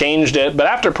changed it. But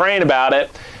after praying about it,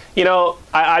 you know,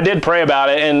 I did pray about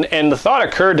it, and the thought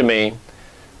occurred to me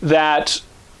that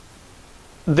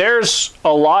there's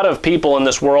a lot of people in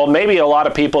this world, maybe a lot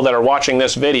of people that are watching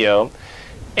this video,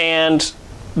 and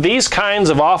these kinds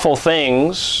of awful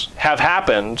things have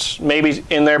happened maybe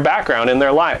in their background, in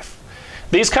their life.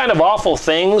 These kind of awful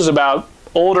things about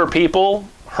older people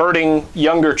hurting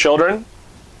younger children,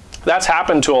 that's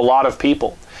happened to a lot of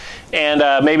people.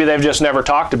 And maybe they've just never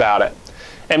talked about it.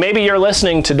 And maybe you're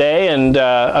listening today and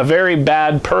a very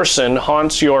bad person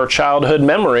haunts your childhood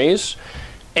memories,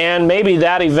 and maybe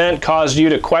that event caused you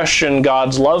to question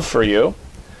God's love for you,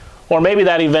 or maybe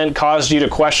that event caused you to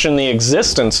question the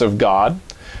existence of God,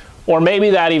 or maybe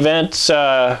that event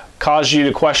caused you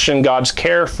to question God's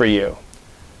care for you.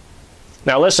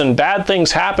 Now listen, bad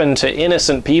things happen to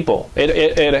innocent people.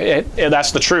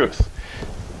 That's the truth.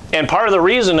 And part of the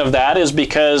reason of that is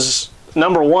because,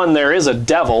 number one, there is a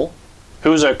devil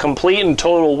who's a complete and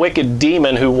total wicked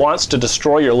demon who wants to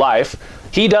destroy your life.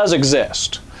 He does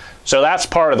exist. So that's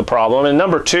part of the problem. And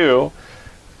number two,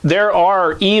 there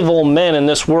are evil men in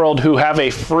this world who have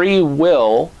a free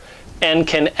will and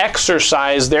can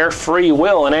exercise their free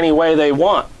will in any way they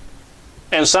want.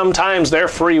 And sometimes their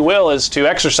free will is to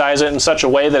exercise it in such a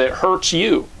way that it hurts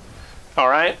you. All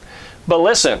right? But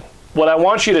listen, what I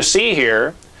want you to see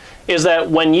here is that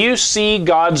when you see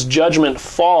God's judgment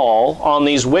fall on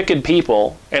these wicked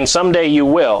people, and someday you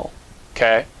will,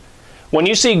 okay? When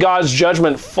you see God's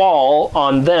judgment fall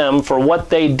on them for what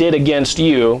they did against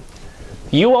you,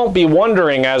 you won't be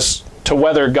wondering as to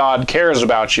whether God cares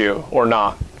about you or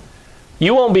not.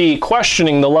 You won't be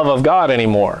questioning the love of God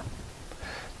anymore.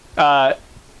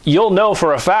 You'll know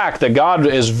for a fact that God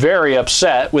is very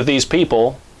upset with these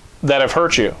people that have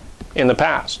hurt you in the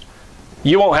past.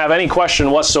 You won't have any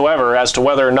question whatsoever as to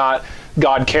whether or not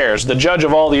God cares. The judge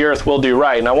of all the earth will do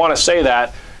right. And I want to say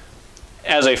that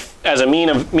as a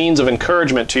means of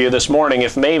encouragement to you this morning,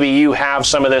 if maybe you have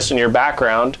some of this in your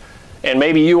background, and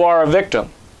maybe you are a victim,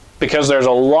 because there's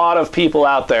a lot of people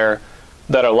out there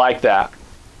that are like that.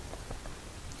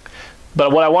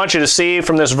 But what I want you to see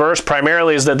from this verse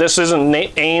primarily is that this isn't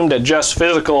aimed at just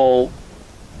physical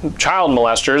child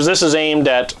molesters. This is aimed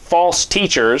at false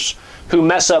teachers who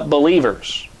mess up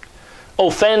believers.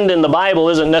 Offend in the Bible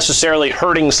isn't necessarily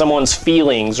hurting someone's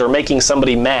feelings or making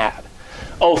somebody mad.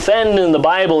 Offend in the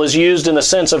Bible is used in the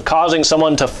sense of causing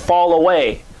someone to fall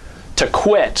away, to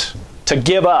quit, to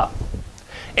give up.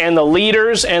 And the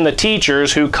leaders and the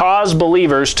teachers who cause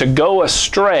believers to go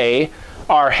astray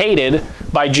are hated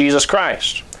by Jesus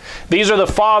Christ. These are the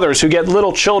fathers who get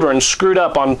little children screwed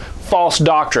up on false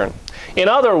doctrine. In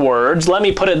other words, let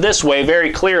me put it this way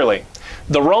very clearly.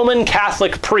 The Roman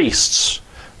Catholic priests,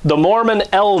 the Mormon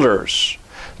elders,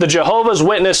 the Jehovah's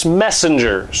Witness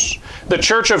messengers, the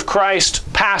Church of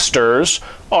Christ pastors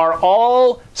are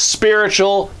all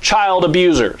spiritual child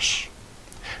abusers.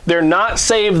 They're not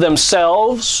saved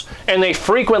themselves, and they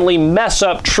frequently mess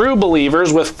up true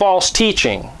believers with false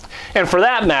teaching. And for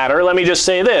that matter, let me just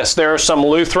say this. There are some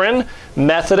Lutheran,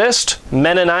 Methodist,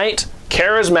 Mennonite,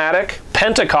 Charismatic,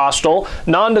 Pentecostal,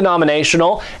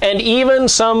 non-denominational, and even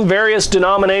some various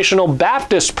denominational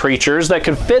Baptist preachers that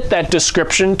could fit that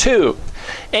description too.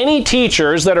 Any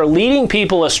teachers that are leading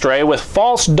people astray with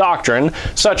false doctrine,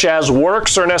 such as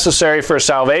works are necessary for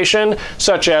salvation,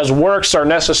 such as works are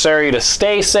necessary to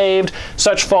stay saved,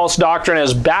 such false doctrine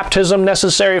as baptism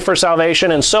necessary for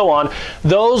salvation, and so on,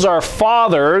 those are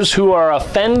fathers who are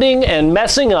offending and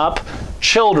messing up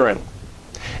children.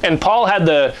 And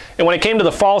when it came to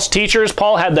the false teachers,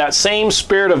 Paul had that same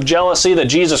spirit of jealousy that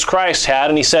Jesus Christ had,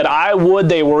 and he said, I would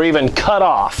they were even cut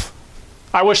off.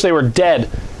 I wish they were dead,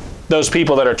 those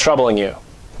people that are troubling you.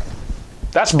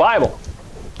 That's Bible.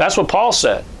 That's what Paul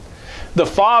said. The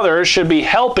fathers should be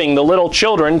helping the little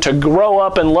children to grow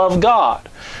up and love God.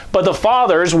 But the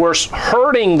fathers were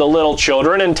hurting the little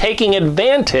children and taking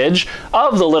advantage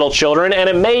of the little children, and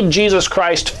it made Jesus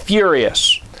Christ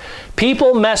furious.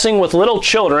 People messing with little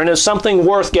children is something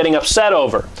worth getting upset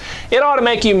over. It ought to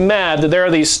make you mad that there are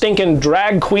these stinking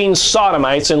drag queen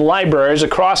sodomites in libraries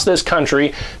across this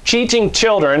country teaching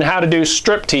children how to do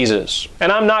strip teases.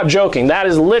 And I'm not joking. That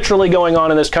is literally going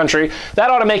on in this country. That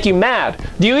ought to make you mad.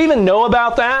 Do you even know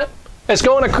about that? It's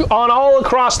going on all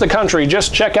across the country.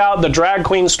 Just check out the Drag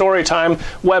Queen Storytime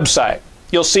website.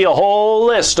 You'll see a whole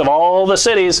list of all the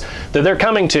cities that they're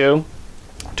coming to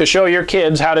show your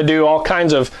kids how to do all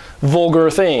kinds of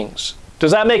vulgar things. Does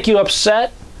that make you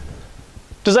upset?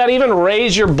 Does that even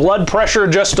raise your blood pressure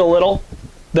just a little,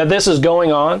 that this is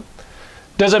going on?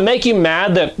 Does it make you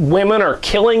mad that women are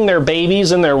killing their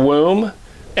babies in their womb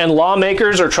and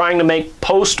lawmakers are trying to make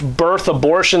post-birth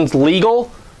abortions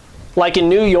legal, like in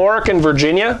New York and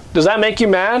Virginia? Does that make you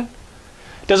mad?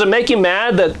 Does it make you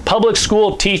mad that public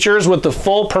school teachers, with the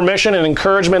full permission and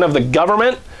encouragement of the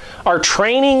government, are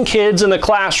training kids in the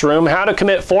classroom how to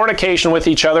commit fornication with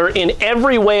each other in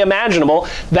every way imaginable?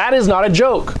 That is not a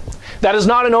joke. That is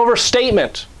not an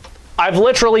overstatement. I've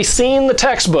literally seen the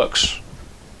textbooks.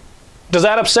 Does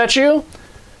that upset you?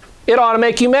 It ought to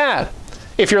make you mad.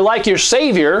 If you're like your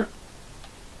Savior,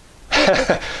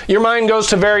 your mind goes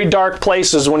to very dark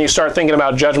places when you start thinking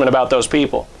about judgment about those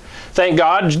people. Thank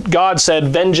God, God said,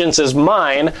 vengeance is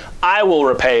mine, I will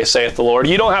repay, saith the Lord.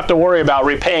 You don't have to worry about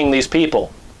repaying these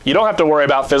people. You don't have to worry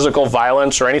about physical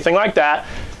violence or anything like that.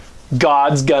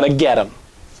 God's gonna get them.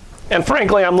 And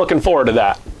frankly, I'm looking forward to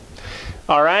that.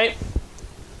 All right?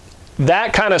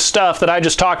 That kind of stuff that I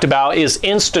just talked about is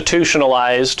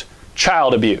institutionalized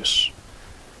child abuse.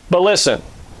 But listen,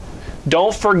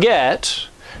 don't forget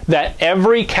that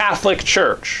every Catholic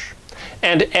church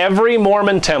and every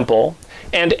Mormon temple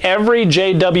and every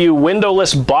JW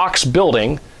windowless box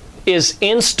building is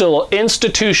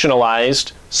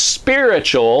institutionalized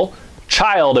spiritual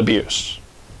child abuse.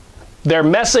 They're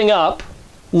messing up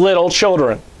little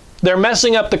children. They're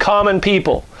messing up the common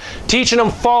people, teaching them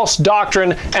false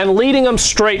doctrine and leading them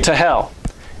straight to hell.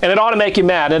 And it ought to make you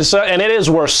mad, and it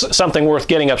is something worth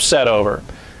getting upset over.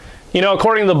 You know,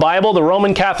 according to the Bible, the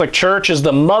Roman Catholic Church is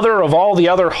the mother of all the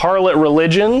other harlot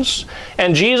religions,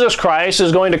 and Jesus Christ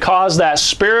is going to cause that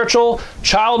spiritual,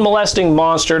 child-molesting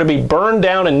monster to be burned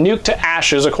down and nuked to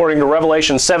ashes, according to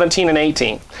Revelation 17 and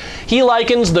 18. He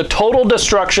likens the total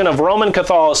destruction of Roman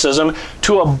Catholicism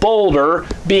to a boulder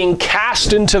being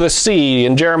cast into the sea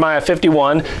in Jeremiah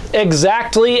 51,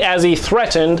 exactly as he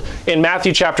threatened in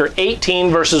Matthew chapter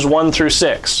 18, verses 1 through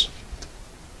 6.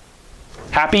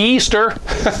 Happy Easter.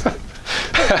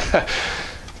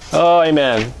 Oh,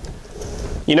 amen.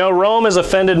 You know, Rome has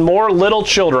offended more little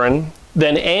children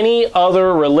than any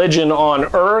other religion on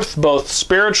earth, both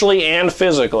spiritually and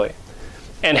physically.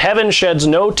 And heaven sheds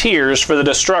no tears for the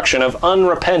destruction of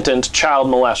unrepentant child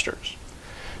molesters.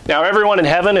 Now, everyone in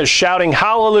heaven is shouting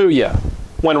hallelujah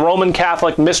when Roman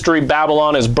Catholic Mystery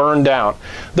Babylon is burned down.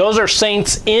 Those are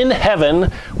saints in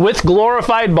heaven with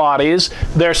glorified bodies.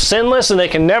 They're sinless and they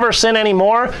can never sin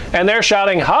anymore, and they're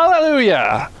shouting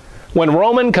hallelujah when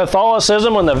Roman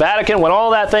Catholicism, when the Vatican, when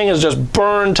all that thing is just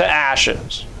burned to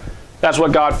ashes. That's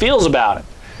what God feels about it.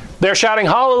 They're shouting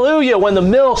hallelujah when the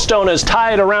millstone is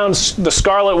tied around the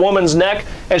scarlet woman's neck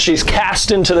and she's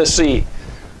cast into the sea.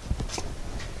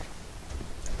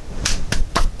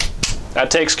 That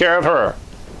takes care of her.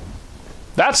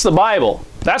 That's the Bible.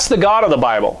 That's the God of the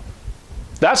Bible.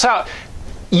 That's how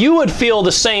you would feel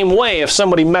the same way if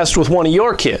somebody messed with one of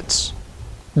your kids.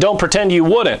 Don't pretend you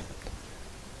wouldn't.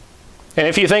 And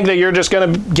if you think that you're just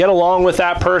going to get along with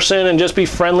that person and just be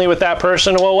friendly with that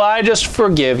person, well, I just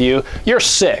forgive you. You're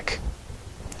sick.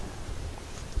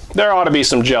 There ought to be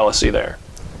some jealousy there.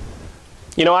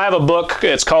 You know, I have a book.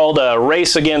 It's called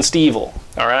Race Against Evil.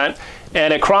 All right?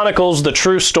 And it chronicles the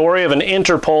true story of an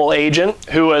Interpol agent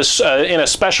who was in a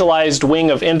specialized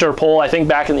wing of Interpol, I think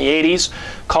back in the 80s,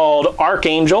 called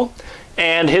Archangel.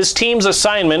 And his team's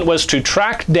assignment was to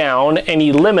track down and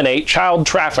eliminate child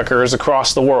traffickers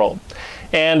across the world.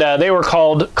 And they were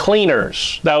called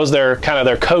cleaners. That was their kind of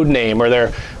their code name or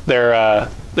their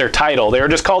title. They were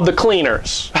just called the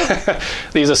cleaners.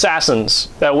 These assassins,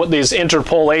 these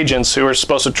Interpol agents who were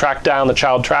supposed to track down the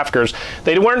child traffickers.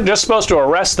 They weren't just supposed to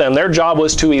arrest them. Their job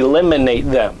was to eliminate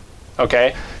them.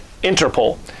 Okay?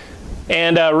 Interpol.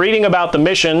 And reading about the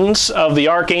missions of the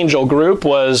Archangel group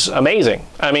was amazing.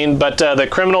 I mean, but the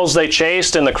criminals they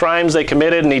chased and the crimes they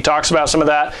committed, and he talks about some of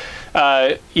that,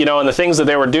 you know, and the things that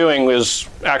they were doing was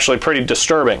actually pretty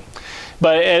disturbing.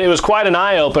 But it was quite an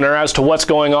eye-opener as to what's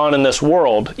going on in this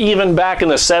world, even back in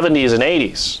the 70s and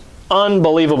 80s.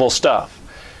 Unbelievable stuff.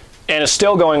 And it's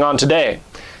still going on today.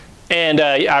 And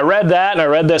I read that, and I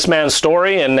read this man's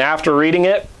story, and after reading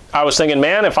it, I was thinking,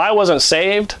 man, if I wasn't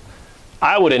saved,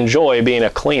 I would enjoy being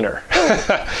a cleaner.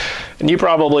 And you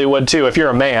probably would too if you're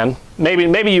a man.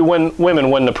 Maybe women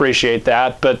wouldn't appreciate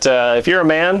that, but if you're a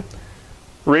man,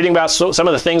 reading about some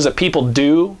of the things that people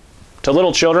do to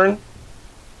little children,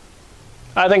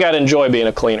 I think I'd enjoy being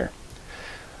a cleaner.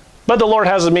 But the Lord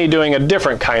has me doing a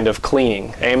different kind of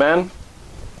cleaning. Amen?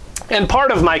 And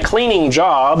part of my cleaning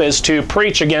job is to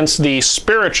preach against the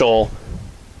spiritual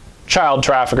child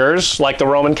traffickers like the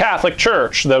Roman Catholic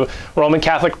Church, the Roman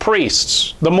Catholic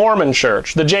priests, the Mormon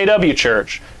Church, the JW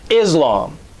Church,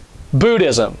 Islam,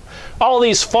 Buddhism, all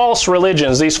these false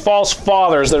religions, these false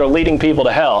fathers that are leading people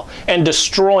to hell and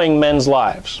destroying men's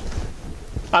lives.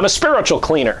 I'm a spiritual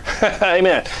cleaner.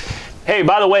 Amen. Hey,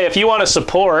 by the way, if you want to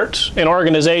support an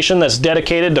organization that's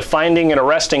dedicated to finding and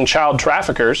arresting child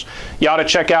traffickers, you ought to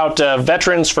check out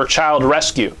Veterans for Child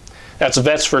Rescue. That's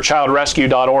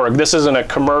vetsforchildrescue.org. This isn't a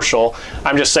commercial.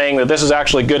 I'm just saying that this is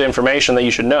actually good information that you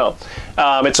should know.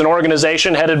 It's an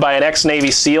organization headed by an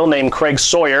ex-Navy SEAL named Craig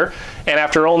Sawyer, and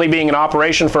after only being in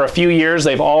operation for a few years,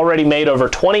 they've already made over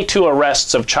 22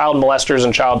 arrests of child molesters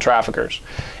and child traffickers.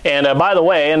 And by the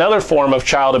way, another form of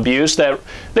child abuse that,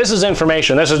 this is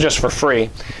information, this is just for free,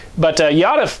 but you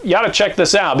ought to check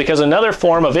this out, because another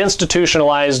form of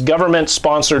institutionalized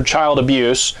government-sponsored child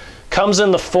abuse comes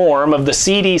in the form of the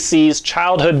CDC's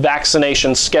childhood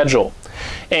vaccination schedule.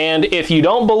 And if you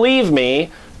don't believe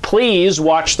me, please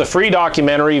watch the free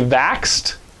documentary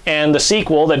Vaxxed and the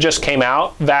sequel that just came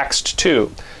out, Vaxxed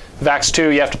 2. If Acts 2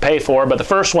 you have to pay for, but the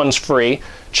first one's free.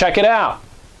 Check it out.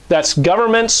 That's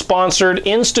government-sponsored,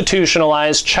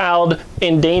 institutionalized child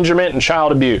endangerment and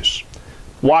child abuse.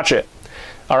 Watch it.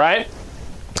 All right?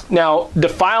 Now,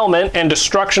 defilement and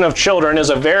destruction of children is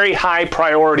a very high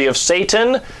priority of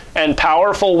Satan and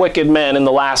powerful wicked men in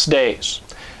the last days.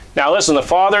 Now listen, the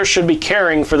fathers should be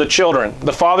caring for the children.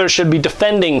 The fathers should be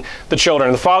defending the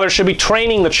children. The fathers should be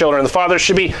training the children. The fathers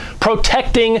should be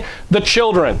protecting the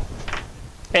children.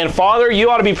 And father, you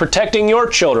ought to be protecting your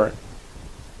children.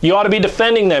 You ought to be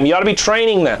defending them. You ought to be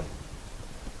training them.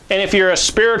 And if you're a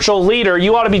spiritual leader,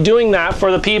 you ought to be doing that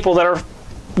for the people that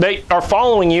are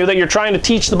following you, that you're trying to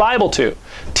teach the Bible to.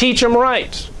 Teach them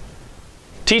right.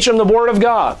 Teach them the Word of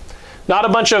God. Not a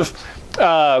bunch of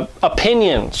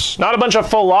opinions, not a bunch of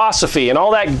philosophy and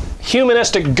all that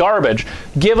humanistic garbage.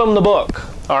 Give them the book,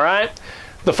 all right?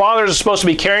 The fathers are supposed to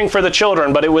be caring for the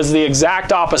children, but it was the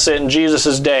exact opposite in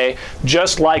Jesus' day,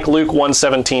 just like Luke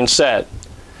 1:17 said.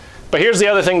 But here's the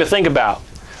other thing to think about.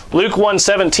 Luke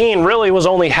 1:17 really was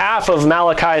only half of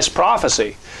Malachi's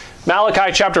prophecy.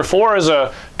 Malachi chapter 4 is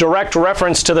a direct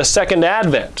reference to the second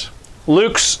advent.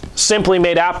 Luke's simply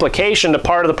made application to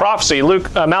part of the prophecy.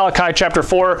 Malachi chapter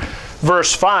 4,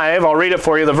 verse 5, I'll read it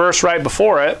for you, the verse right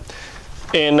before it.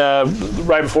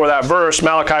 Right before that verse,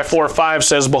 Malachi 4:5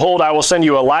 says, "Behold, I will send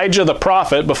you Elijah the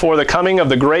prophet before the coming of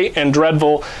the great and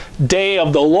dreadful day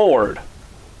of the Lord."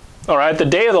 All right, the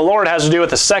day of the Lord has to do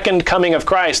with the second coming of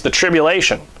Christ, the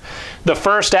tribulation. The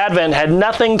first advent had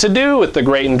nothing to do with the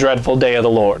great and dreadful day of the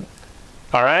Lord.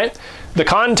 All right? The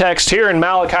context here in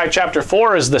Malachi chapter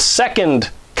 4 is the second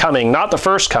coming, not the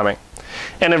first coming.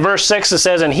 And in verse 6 it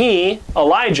says, "And he,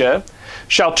 Elijah,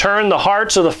 shall turn the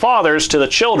hearts of the fathers to the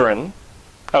children."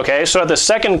 Okay, so at the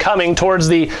second coming towards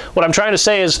what I'm trying to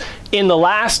say is, in the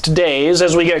last days,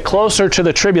 as we get closer to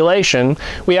the tribulation,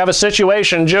 we have a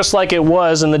situation just like it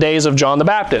was in the days of John the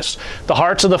Baptist. The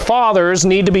hearts of the fathers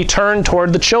need to be turned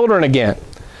toward the children again.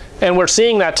 And we're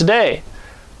seeing that today.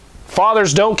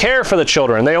 Fathers don't care for the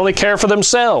children. They only care for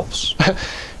themselves.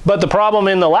 But the problem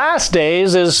in the last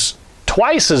days is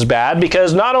twice as bad,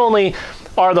 because not only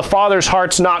are the father's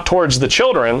hearts not towards the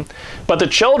children, but the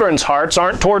children's hearts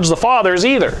aren't towards the fathers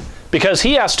either, because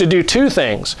he has to do two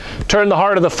things: turn the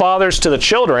heart of the fathers to the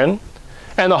children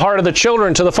and the heart of the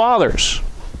children to the fathers.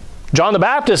 John the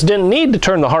Baptist didn't need to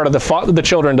turn the heart of the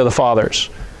children to the fathers.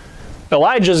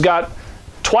 Elijah's got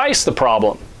twice the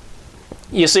problem.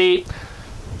 You see,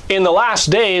 in the last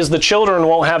days, the children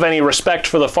won't have any respect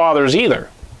for the fathers either,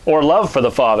 or love for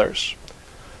the fathers.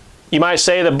 You might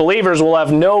say that believers will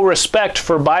have no respect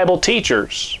for Bible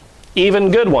teachers,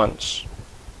 even good ones.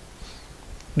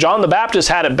 John the Baptist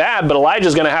had it bad, but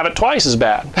Elijah's going to have it twice as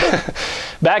bad.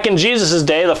 Back in Jesus'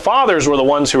 day, the fathers were the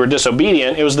ones who were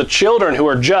disobedient. It was the children who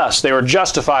were just. They were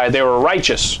justified. They were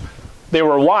righteous. They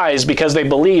were wise because they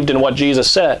believed in what Jesus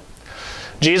said.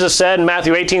 Jesus said in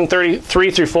Matthew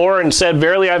 18:33-4, and said,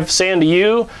 "Verily I say unto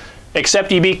you,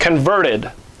 except ye be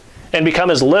converted and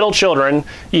become as little children,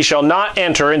 ye shall not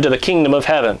enter into the kingdom of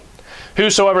heaven.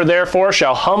 Whosoever therefore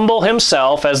shall humble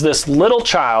himself as this little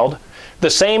child, the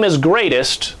same is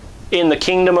greatest in the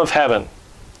kingdom of heaven."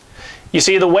 You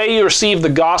see, the way you receive the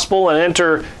gospel and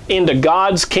enter into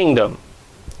God's kingdom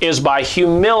is by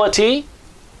humility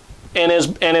and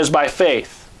is by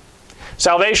faith.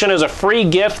 Salvation is a free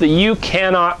gift that you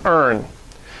cannot earn.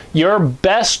 Your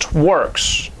best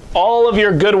works, all of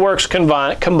your good works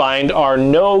combined, are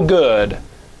no good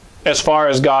as far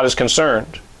as God is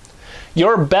concerned.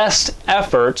 Your best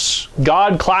efforts,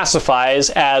 God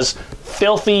classifies as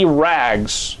filthy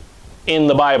rags in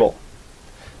the Bible.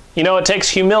 You know, it takes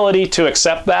humility to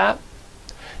accept that.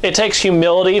 It takes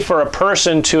humility for a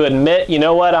person to admit, you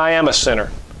know what, I am a sinner.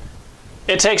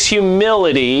 It takes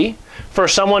humility for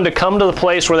someone to come to the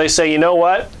place where they say, you know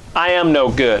what, I am no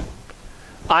good.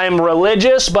 I am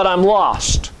religious, but I'm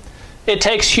lost. It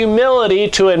takes humility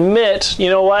to admit, you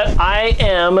know what, I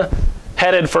am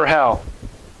headed for hell.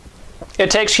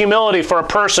 It takes humility for a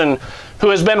person who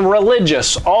has been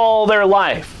religious all their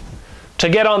life to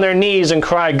get on their knees and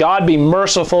cry, God, be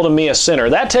merciful to me, a sinner.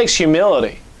 That takes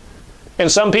humility.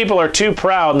 And some people are too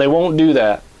proud and they won't do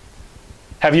that.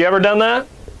 Have you ever done that?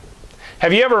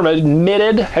 Have you ever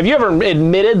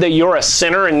admitted that you're a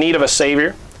sinner in need of a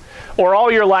Savior? Or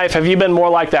all your life have you been more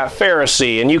like that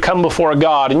Pharisee, and you come before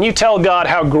God and you tell God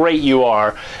how great you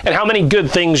are and how many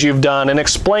good things you've done and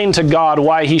explain to God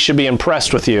why He should be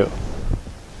impressed with you?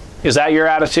 Is that your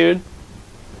attitude?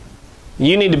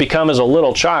 You need to become as a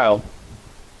little child.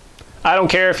 I don't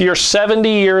care if you're 70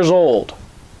 years old.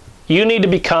 You need to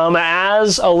become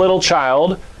as a little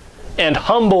child and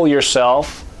humble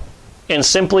yourself and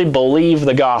simply believe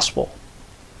the gospel.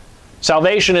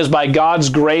 Salvation is by God's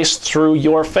grace through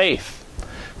your faith.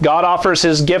 God offers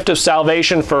his gift of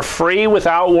salvation for free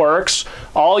without works.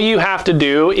 All you have to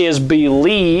do is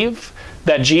believe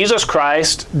that Jesus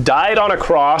Christ died on a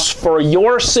cross for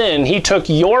your sin. He took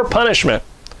your punishment.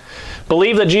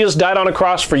 Believe that Jesus died on a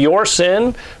cross for your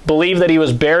sin. Believe that he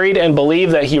was buried, and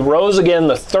believe that he rose again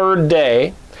the third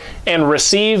day, and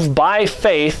receive by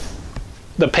faith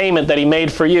the payment that he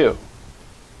made for you.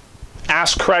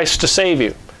 Ask Christ to save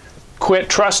you. Quit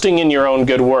trusting in your own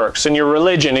good works, in your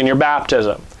religion, in your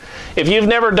baptism. If you've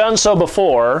never done so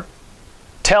before,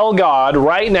 tell God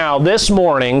right now, this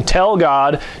morning, tell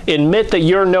God, admit that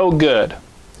you're no good.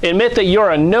 Admit that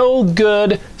you're a no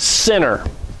good sinner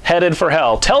headed for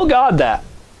hell. Tell God that.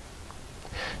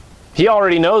 He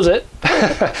already knows it.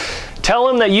 Tell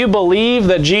him that you believe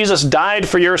that Jesus died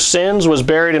for your sins, was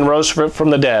buried, and rose from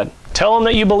the dead. Tell him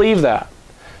that you believe that.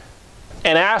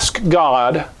 And ask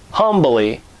God,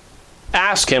 humbly,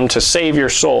 ask him to save your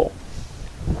soul.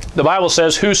 The Bible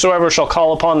says, whosoever shall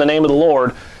call upon the name of the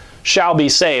Lord shall be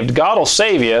saved. God will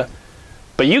save you,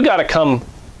 but you got to come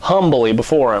humbly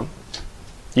before him.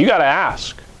 You got to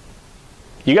ask.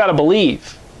 You got to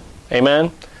believe.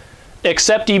 Amen?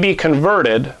 Except ye be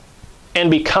converted and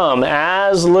become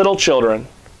as little children,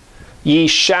 ye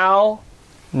shall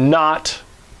not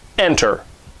enter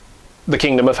the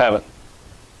kingdom of heaven.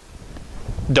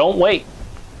 Don't wait.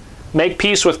 Make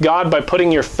peace with God by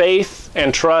putting your faith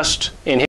and trust in him.